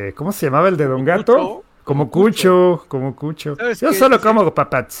se llamaba el de Don Gato? Como Cucho. Yo solo como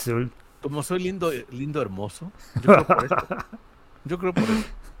papazul. Como soy lindo, hermoso. Yo creo por eso.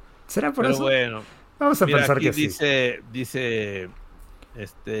 ¿Será por eso? Pero bueno. Vamos a pensar que sí. Dice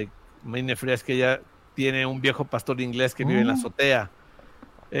Mayne Frías que ella tiene un viejo pastor inglés que vive en la azotea.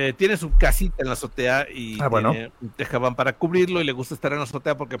 Tiene su casita en la azotea y tiene un tejabán para cubrirlo y le gusta estar en la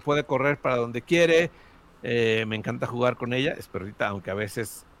azotea porque puede correr para donde quiere. Me encanta jugar con ella, es perrita, aunque a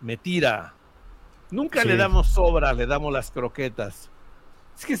veces me tira. Nunca le damos sobra, le damos las croquetas.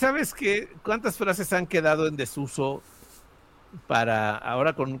 Es que ¿sabes qué? ¿Cuántas frases han quedado en desuso para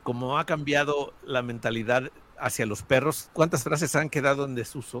ahora como ha cambiado la mentalidad hacia los perros? ¿Cuántas frases han quedado en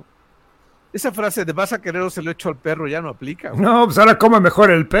desuso? Esa frase de vas a querer o se lo echo al perro ya no aplica. Güey. No, pues ahora come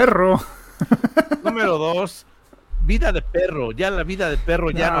mejor el perro. Número 2, vida de perro. Ya la vida de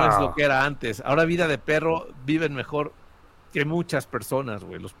perro ya no es lo que era antes. Ahora vida de perro viven mejor que muchas personas,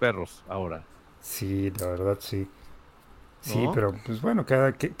 güey, los perros ahora. Sí, la verdad sí. Sí, ¿no? Pero pues bueno,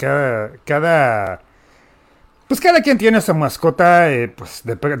 cada quien tiene a su mascota pues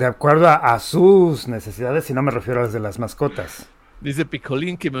de acuerdo a sus necesidades, y no me refiero a las de las mascotas. Dice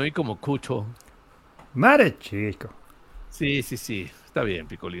Picolín que me oí como Cucho. Madre chico. Sí, está bien,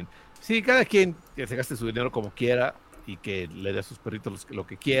 Picolín. Sí, cada quien que se gaste su dinero como quiera y que le dé a sus perritos lo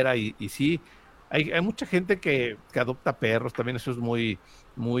que quiera. Y sí, hay mucha gente que adopta perros, también eso es muy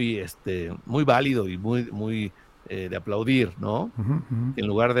válido y muy de aplaudir, ¿no? Uh-huh. En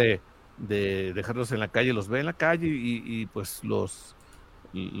lugar de dejarlos en la calle, los ve en la calle y pues los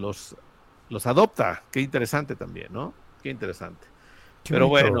adopta. Qué interesante también, ¿no? Qué interesante. Pero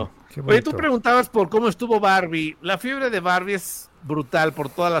bueno, oye, tú preguntabas por cómo estuvo Barbie. La fiebre de Barbie es brutal por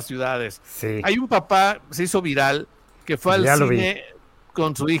todas las ciudades. Sí. Hay un papá, se hizo viral, que fue al cine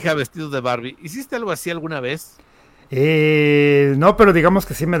con su hija vestido de Barbie. ¿Hiciste algo así alguna vez? No, pero digamos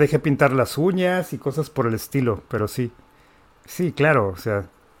que sí me dejé pintar las uñas y cosas por el estilo, pero sí. Sí, claro, o sea,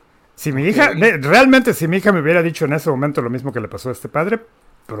 Si mi hija, realmente si mi hija me hubiera dicho en ese momento lo mismo que le pasó a este padre,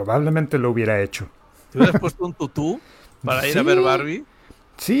 probablemente lo hubiera hecho. ¿Te hubieras puesto un tutú para ir a ver Barbie?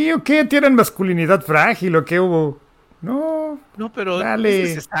 Sí, ¿o qué? ¿Tienen masculinidad frágil o qué hubo? No, No, pero ¿es dale.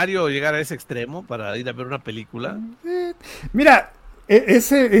 necesario llegar a ese extremo para ir a ver una película? Mira,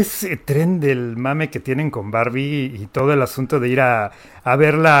 ese tren del mame que tienen con Barbie y todo el asunto de ir a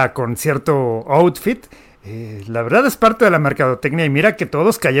verla con cierto outfit, la verdad es parte de la mercadotecnia y mira que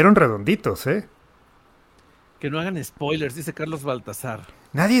todos cayeron redonditos, ¿eh? Que no hagan spoilers, dice Carlos Baltasar.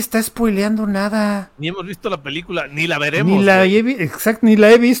 Nadie está spoileando nada. Ni hemos visto la película, ni la Ni veremos. la ni la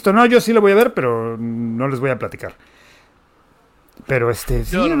he visto. No, yo sí la voy a ver, pero no les voy a platicar. Pero sí,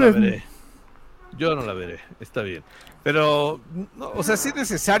 Yo no la veré. Yo no la veré, está bien. Pero, no, o sea, ¿sí es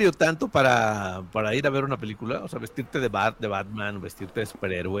necesario tanto para ir a ver una película? O sea, vestirte de Batman, vestirte de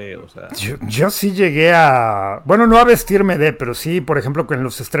superhéroe, o sea... Yo sí llegué a... Bueno, no a vestirme de, pero sí, por ejemplo, con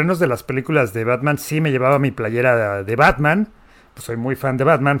los estrenos de las películas de Batman, sí me llevaba mi playera de Batman. Pues soy muy fan de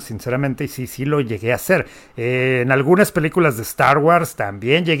Batman, sinceramente, y sí lo llegué a hacer. En algunas películas de Star Wars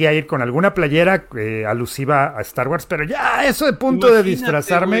también llegué a ir con alguna playera alusiva a Star Wars, pero ya eso de punto de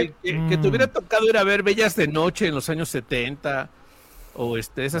disfrazarme... Wey, que te hubiera tocado ir a ver Bellas de Noche en los años 70, o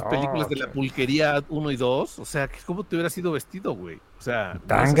esas películas de la pulquería 1 y 2, o sea, ¿cómo te hubieras sido vestido, güey? O sea...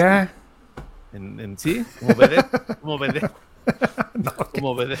 ¿Tanga? ¿Sí? ¿Como vedette? ¿Como vedette? No,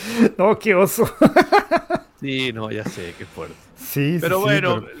 como vedette. No, qué oso. Sí, no, ya sé, qué fuerte. Sí, pero sí,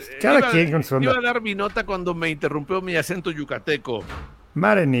 bueno, pero cada quien con su onda. Iba a dar mi nota cuando me interrumpió mi acento yucateco.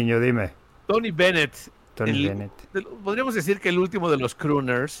 Mare niño, dime. Tony Bennett. Bennett. Podríamos decir que el último de los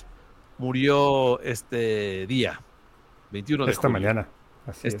crooners murió este día, 21 de Esta julio. mañana.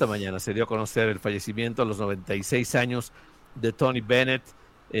 Esta mañana se dio a conocer el fallecimiento a los 96 años de Tony Bennett,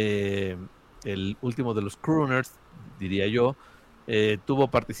 el último de los crooners, diría yo. Tuvo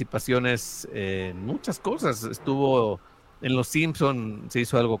participaciones en muchas cosas. Estuvo en Los Simpson, se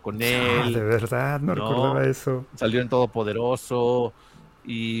hizo algo con él. De verdad, no recordaba eso. Salió en Todopoderoso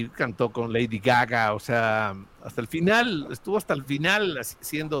y cantó con Lady Gaga. O sea, hasta el final, estuvo hasta el final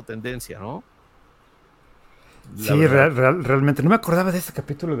siendo tendencia, ¿no? Sí, realmente. No me acordaba de ese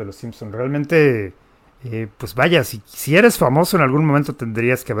capítulo de Los Simpson. Realmente, pues vaya, si eres famoso en algún momento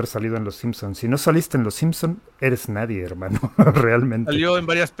tendrías que haber salido en Los Simpson. Si no saliste en Los Simpson, eres nadie, hermano. Realmente. Salió en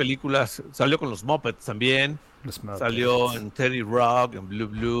varias películas. Salió con los Muppets también. Salió en Teddy Rock, en Blue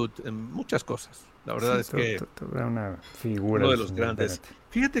Blood, en muchas cosas. La verdad es que una figura uno de los grandes.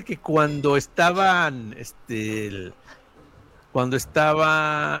 Fíjate que cuando estaban, cuando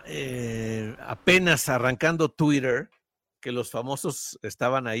estaba apenas arrancando Twitter, que los famosos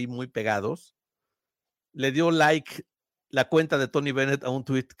estaban ahí muy pegados, le dio like la cuenta de Tony Bennett a un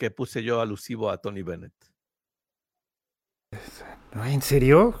tweet que puse yo alusivo a Tony Bennett. ¿En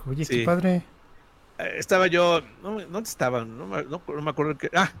serio? Oye, sí. Qué padre. Estaba yo, ¿dónde estaba? No me acuerdo que.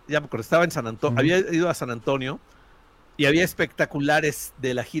 Ya me acuerdo, estaba en San Antonio. Había ido a San Antonio y había espectaculares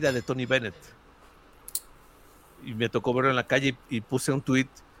de la gira de Tony Bennett. Y me tocó verlo en la calle y puse un tweet,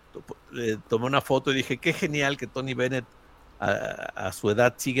 tomé una foto y dije, qué genial que Tony Bennett a su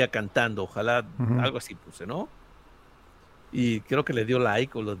edad siga cantando. Ojalá algo así puse, ¿no? Y creo que le dio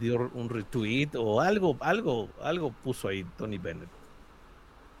like o le dio un retweet o algo puso ahí Tony Bennett.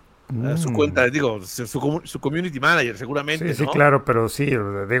 Su cuenta, digo, su community manager, seguramente. Sí, ¿no? Claro, pero sí,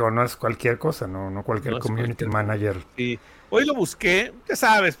 digo, no es cualquier cosa, no cualquier community manager. Sí. Hoy lo busqué, ya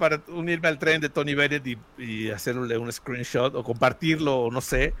sabes, para unirme al tren de Tony Bennett y hacerle un screenshot o compartirlo, no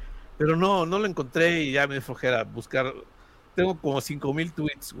sé, pero no lo encontré y ya me flojera buscar. Tengo como 5,000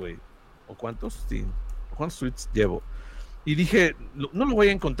 tweets, güey. ¿O cuántos? Sí. ¿Cuántos tweets llevo? Y dije, no lo voy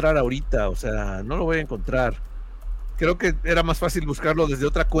a encontrar ahorita, o sea, no lo voy a encontrar. Creo que era más fácil buscarlo desde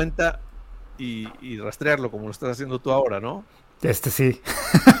otra cuenta y rastrearlo como lo estás haciendo tú ahora, ¿no? Sí.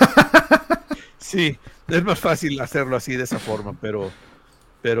 Sí, es más fácil hacerlo así de esa forma,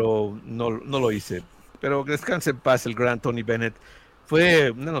 pero no lo hice. Pero que descanse en paz el gran Tony Bennett.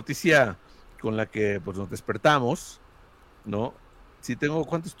 Fue una noticia con la que pues nos despertamos, ¿no? Si tengo,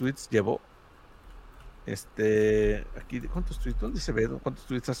 ¿cuántos tweets llevo? Aquí, ¿cuántos tweets? ¿Dónde se ve? ¿Cuántos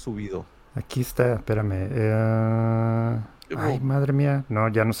tweets has subido? Aquí está, espérame. Ay, madre mía. No,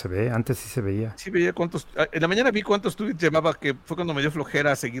 ya no se ve. Antes sí se veía. Sí veía cuántos. En la mañana vi cuántos tweets llevaba, que fue cuando me dio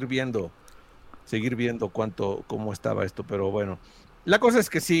flojera seguir viendo cómo estaba esto, pero bueno. La cosa es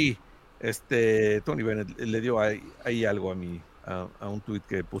que sí, Tony Bennett le dio ahí algo a un tweet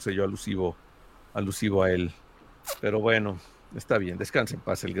que puse yo alusivo a él. Pero bueno, está bien, descansa en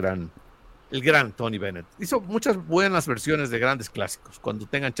paz el gran Tony Bennett. Hizo muchas buenas versiones de grandes clásicos. Cuando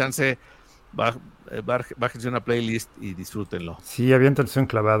tengan chance, Bájense una playlist y disfrútenlo. Sí, aviéntense un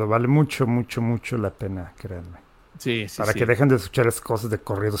clavado. Vale mucho, mucho, mucho la pena, créanme. Sí, sí, Para sí. que dejen de escuchar esas cosas de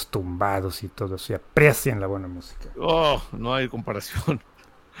corridos tumbados y todo eso y aprecien la buena música. Oh, no hay comparación.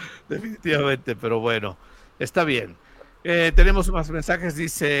 Definitivamente, pero bueno, está bien. Tenemos más mensajes.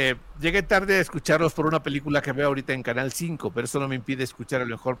 Dice: llegué tarde a escucharlos por una película que veo ahorita en Canal 5, pero eso no me impide escuchar el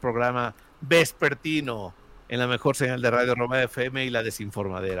mejor programa vespertino en la mejor señal de Radio Roma FM y la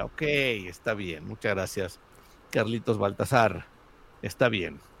desinformadera. Ok, está bien. Muchas gracias, Carlitos Baltasar. Está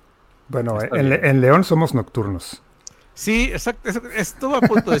bien. Bueno, Está bien. en León somos nocturnos. Sí, exacto. Estuve a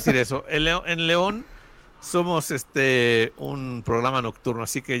punto de decir eso. En León somos un programa nocturno,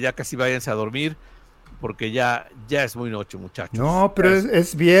 así que ya casi váyanse a dormir, porque ya es muy noche, muchachos. No, pero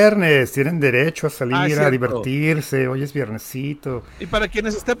es viernes, tienen derecho a salir, a cierto. divertirse, hoy es viernesito. Y para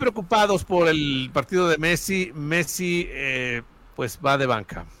quienes estén preocupados por el partido de Messi, pues va de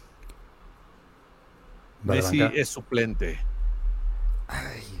banca. ¿Va de Messi banca? es suplente.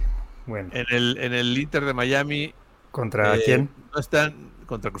 Ay, bueno. En el Inter de Miami. ¿Contra quién? No están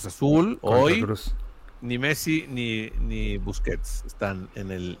contra Cruz Azul Contra hoy. Cruz. Ni Messi ni Busquets están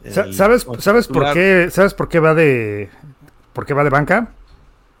en el. ¿Sabes por qué? ¿Sabes por qué va de banca?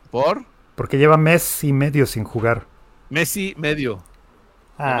 ¿Por? Porque lleva mes y medio sin jugar. Messi medio.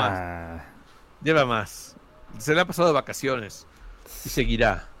 Ah. Lleva más. Se le ha pasado de vacaciones y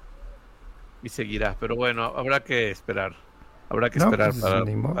seguirá. Pero bueno, habrá que esperar. Pues,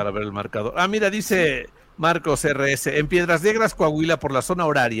 para ver el marcador. Ah, mira, dice Marcos RS: en Piedras Negras, Coahuila, por la zona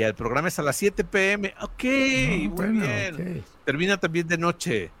horaria. El programa es a las 7 p.m. Ok, muy bien. Okay. Termina también de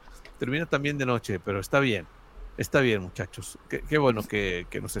noche, pero está bien. Está bien, muchachos. Qué bueno que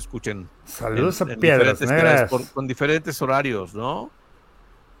nos escuchen. Saludos a Piedras Negras. Con diferentes horarios, ¿no?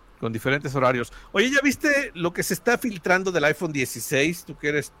 Con diferentes horarios. Oye, ¿ya viste lo que se está filtrando del iPhone 16? Tú que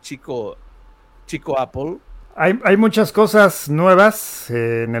eres chico Apple. Hay muchas cosas nuevas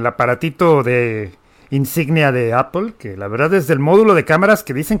en el aparatito de insignia de Apple, que la verdad es del módulo de cámaras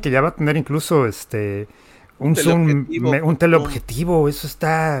que dicen que ya va a tener incluso un zoom, un teleobjetivo. Eso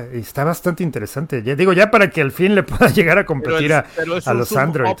está bastante interesante. Ya para que al fin le pueda llegar a competir a los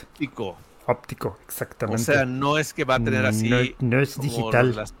Android. Óptico, exactamente. O sea, no es que va a tener así no es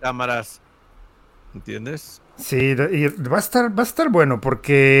digital. Las cámaras, ¿entiendes? Sí, y va a estar bueno,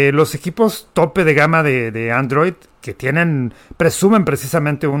 porque los equipos tope de gama de Android que presumen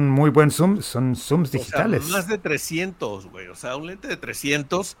precisamente un muy buen zoom, son zooms digitales. O sea, más de 300, güey. O sea, un lente de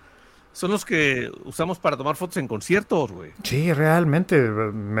 300 son los que usamos para tomar fotos en conciertos, güey. Sí, realmente,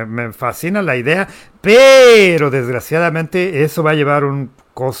 me fascina la idea, pero desgraciadamente eso va a llevar un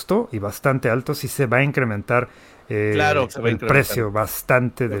costo y bastante alto si se va a incrementar. El precio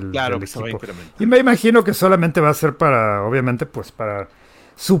bastante del equipo. Y me imagino que solamente va a ser obviamente, para...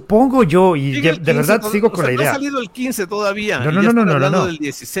 Supongo yo, y de verdad sigo con la idea. No ha salido el 15 todavía. No. Del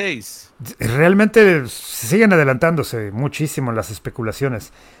 16. Realmente siguen adelantándose muchísimo las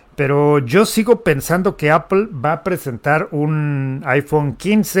especulaciones. Pero yo sigo pensando que Apple va a presentar un iPhone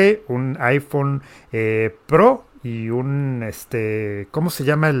 15, un iPhone Pro y un, ¿cómo se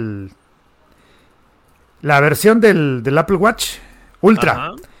llama la versión del Apple Watch?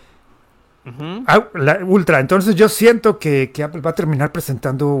 Ultra. La Ultra. Entonces yo siento que Apple va a terminar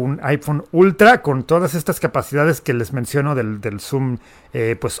presentando un iPhone Ultra con todas estas capacidades que les menciono del zoom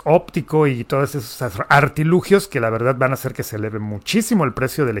pues óptico y todos esos artilugios que la verdad van a hacer que se eleve muchísimo el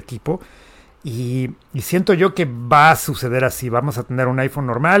precio del equipo. Y siento yo que va a suceder así. Vamos a tener un iPhone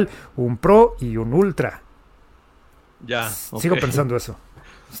normal, un Pro y un Ultra. Ya. Sigo pensando eso.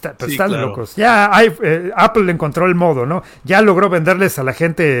 Están locos. Ya Apple encontró el modo, ¿no? Ya logró venderles a la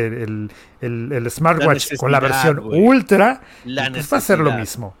gente el smartwatch con la versión Ultra. Pues va a ser lo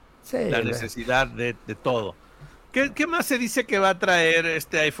mismo. Sí, la necesidad de todo. ¿Qué más se dice que va a traer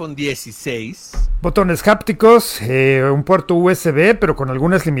este iPhone 16? Botones hápticos, un puerto USB, pero con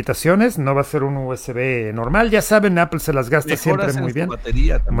algunas limitaciones. No va a ser un USB normal. Ya saben, Apple se las gasta siempre muy bien.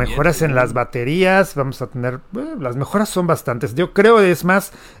 Mejoras en las baterías. Vamos a tener... las mejoras son bastantes. Yo creo, es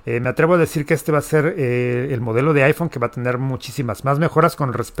más, me atrevo a decir que este va a ser el modelo de iPhone que va a tener muchísimas más mejoras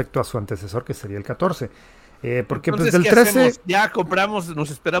con respecto a su antecesor, que sería el 14. Porque entonces, pues del 13 hacemos? ¿Ya compramos, nos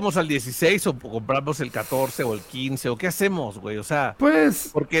esperamos al 16 o compramos el 14 o el 15 o qué hacemos, güey? O sea,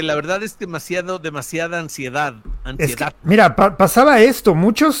 pues porque la verdad es demasiada ansiedad. Es que, mira, pasaba esto,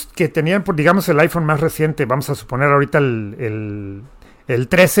 muchos que tenían, digamos, el iPhone más reciente, vamos a suponer ahorita el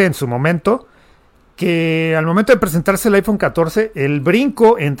 13 en su momento, que al momento de presentarse el iPhone 14, el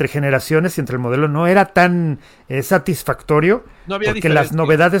brinco entre generaciones y entre el modelo no era tan satisfactorio, No había porque las diferencia.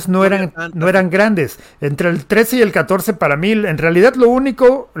 novedades no eran grandes. Entre el 13 y el 14, para mí, en realidad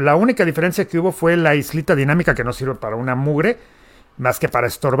la única diferencia que hubo fue la islita dinámica, que no sirve para una mugre, más que para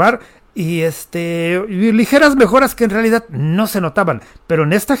estorbar, y y ligeras mejoras que en realidad no se notaban, pero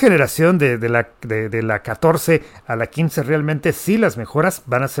en esta generación de la 14 a la 15 realmente sí las mejoras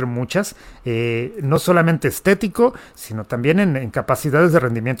van a ser muchas, no solamente estético, sino también en capacidades de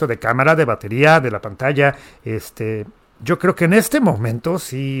rendimiento de cámara, de batería, de la pantalla. Yo creo que en este momento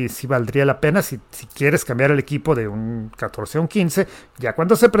sí valdría la pena si quieres cambiar el equipo de un 14 a un 15, ya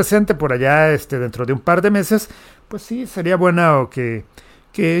cuando se presente por allá dentro de un par de meses, pues sí, sería bueno que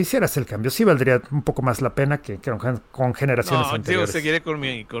hicieras el cambio. Sí valdría un poco más la pena que con generaciones anteriores. Yo seguiré con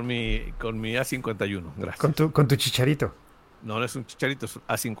mi A51, gracias. Con tu chicharito. No es un chicharito, es un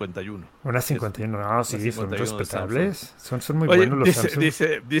A51. Un A51, no, sí, A51 son respetables. Son muy Oye, buenos los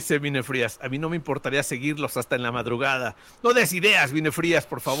Samsung. dice Vine Frías, a mí no me importaría seguirlos hasta en la madrugada. No des ideas, Vine Frías,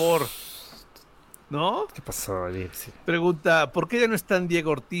 por favor. ¿No? ¿Qué pasó? Sí. Pregunta, ¿por qué ya no están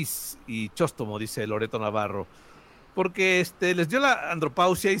Diego Ortiz y Chóstomo? Dice Loreto Navarro. Porque les dio la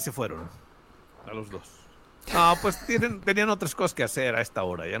andropausia y se fueron a los dos. No, pues tenían otras cosas que hacer a esta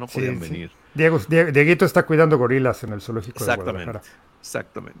hora, ya no podían venir. Dieguito está cuidando gorilas en el zoológico de Guadalajara.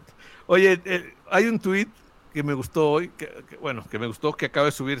 Exactamente. Oye, hay un tuit que me gustó hoy, que me gustó, que acaba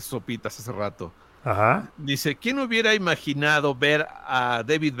de subir Sopitas hace rato. Ajá. Dice, ¿quién hubiera imaginado ver a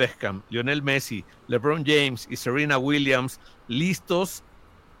David Beckham, Lionel Messi, LeBron James y Serena Williams listos,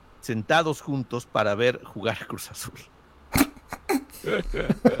 sentados juntos para ver jugar a Cruz Azul?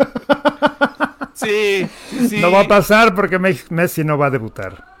 Sí. No va a pasar porque Messi no va a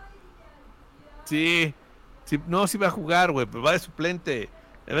debutar. Sí, no, sí va a jugar, güey, pero va de suplente.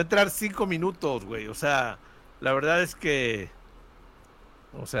 Le va a entrar 5 minutos, güey. O sea, la verdad es que...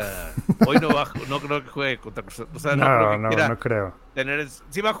 O sea, hoy no creo que juegue contra Cruz Azul. O sea, no creo.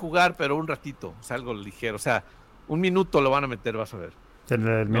 Sí va a jugar, pero un ratito, o sea, algo ligero. O sea, un minuto lo van a meter, vas a ver. En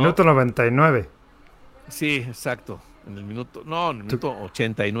el minuto 99. Sí, exacto. En el minuto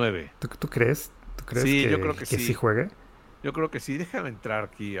 89. ¿Tú crees? Sí, yo creo que sí. Sí juegue? Yo creo que sí. Déjame entrar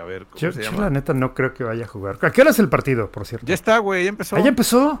aquí a ver cómo se llama. Yo la neta no creo que vaya a jugar. ¿A qué hora es el partido, por cierto? Ya está, güey, ya empezó. ¿Ah, ya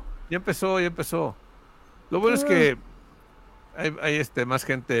empezó? Ya empezó. Lo bueno es que hay más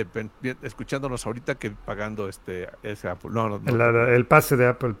gente escuchándonos ahorita que pagando ese Apple. No. El pase de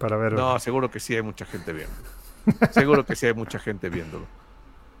Apple para ver. No, seguro que sí hay mucha gente viendo. Seguro que sí hay mucha gente viéndolo.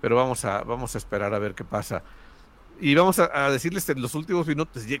 Pero vamos a esperar a ver qué pasa. Y vamos a decirles en los últimos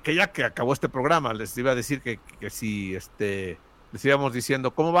minutos, que ya que acabó este programa, les iba a decir que sí, les íbamos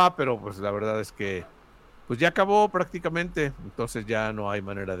diciendo cómo va, pero pues la verdad es que pues ya acabó prácticamente, entonces ya no hay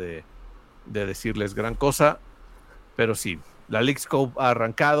manera de decirles gran cosa, pero sí, la League Scope ha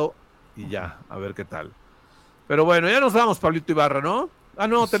arrancado y ya, a ver qué tal. Pero bueno, ya nos vamos, Pablito Ibarra, ¿no? Ah,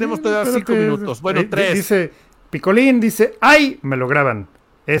 no, tenemos todavía 5 minutos, bueno, 3. Dice, Picolín dice, ¡ay! Me lo graban.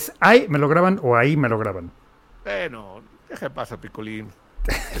 ¿Es ¡ay! Me lo graban o ahí me lo graban? Bueno, deja de pasar, Picolín.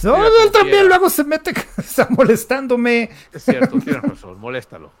 No, él también luego se mete, está molestándome. Es cierto, tienes razón,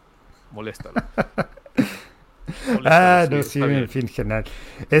 moléstalo. No, sí, en fin, genial.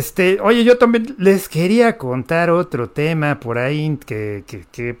 Oye, yo también les quería contar otro tema por ahí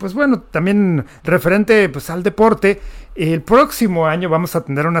que pues bueno, también referente pues al deporte. El próximo año vamos a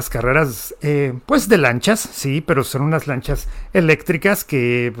tener unas carreras pues de lanchas, sí, pero son unas lanchas eléctricas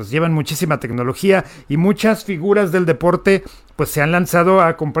que pues llevan muchísima tecnología y muchas figuras del deporte pues se han lanzado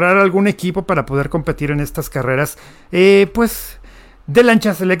a comprar algún equipo para poder competir en estas carreras pues de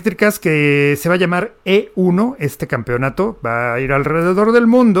lanchas eléctricas, que se va a llamar E1. Este campeonato va a ir alrededor del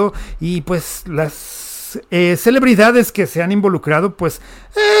mundo y pues las celebridades que se han involucrado pues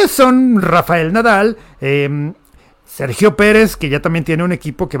son Rafael Nadal, Sergio Pérez, que ya también tiene un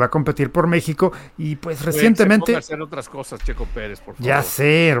equipo que va a competir por México, y pues recientemente... Se hacer otras cosas, Checo Pérez, por favor. Ya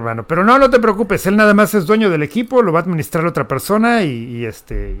sé, hermano, pero no te preocupes, él nada más es dueño del equipo, lo va a administrar otra persona y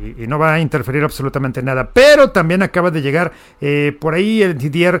no va a interferir absolutamente nada. Pero también acaba de llegar por ahí el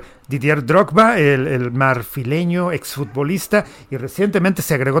Didier Drogba, el marfileño exfutbolista, y recientemente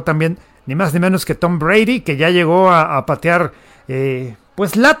se agregó también ni más ni menos que Tom Brady, que ya llegó a patear...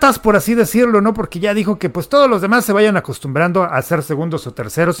 pues latas, por así decirlo, ¿no? Porque ya dijo que pues todos los demás se vayan acostumbrando a ser segundos o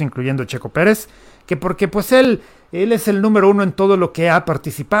terceros, incluyendo Checo Pérez, que porque pues él es el número 1 en todo lo que ha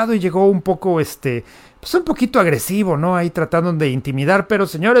participado y llegó un poco, pues un poquito agresivo, ¿no? Ahí tratando de intimidar, pero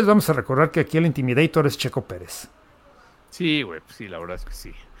señores, vamos a recordar que aquí el intimidator es Checo Pérez. Sí, güey, pues sí, la verdad es que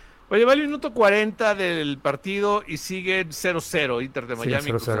sí. Oye, va el minuto 40 del partido y sigue 0-0, Inter de Miami, sí,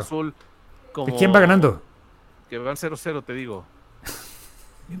 Cruz Azul. como... ¿Quién va ganando? Que van 0-0, te digo.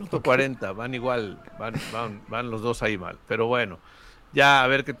 Minuto 40, van igual, van los dos ahí mal. Pero bueno, ya a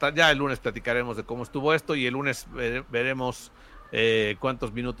ver qué tal. Ya el lunes platicaremos de cómo estuvo esto y el lunes veremos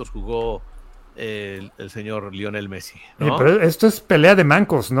cuántos minutos jugó el señor Lionel Messi, ¿no? Pero esto es pelea de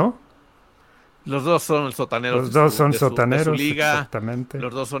mancos, ¿no? Los dos son sotaneros. Los dos son sotaneros, de su liga. exactamente.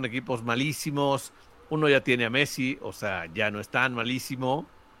 Los dos son equipos malísimos. Uno ya tiene a Messi, o sea, ya no es tan malísimo.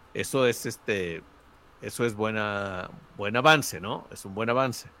 Eso es buen avance, ¿no? Es un buen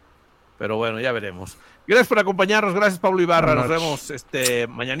avance. Pero bueno, ya veremos. Gracias por acompañarnos. Gracias, Pablo Ibarra. Nos vemos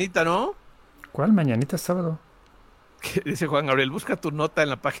mañanita, ¿no? ¿Cuál mañanita? Sábado. Dice Juan Gabriel, busca tu nota en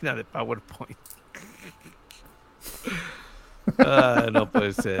la página de PowerPoint. No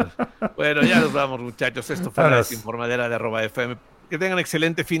puede ser. Bueno, ya nos vamos, muchachos. Esto fue la Desinformadera de @FM. Que tengan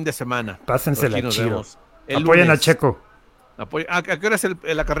excelente fin de semana. Pásensela chido. Apoyen lunes. a Checo. ¿A qué hora es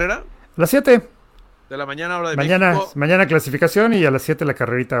la carrera? A las 7 de la mañana, hora de México. Mañana clasificación y a las 7 la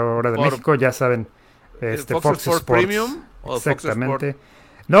carrerita, hora de México. Ya saben, Fox Sports Premium o exactamente. Fox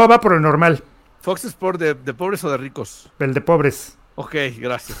Sport? No, va por el normal. Fox Sport de pobres o de ricos. El de pobres. Ok,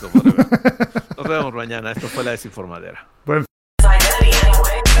 gracias. Nos vemos mañana. Esto fue la Desinformadera. Buen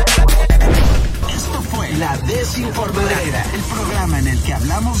Esto fue la Desinformadera, el programa en el que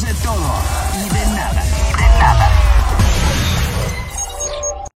hablamos de todo y de nada.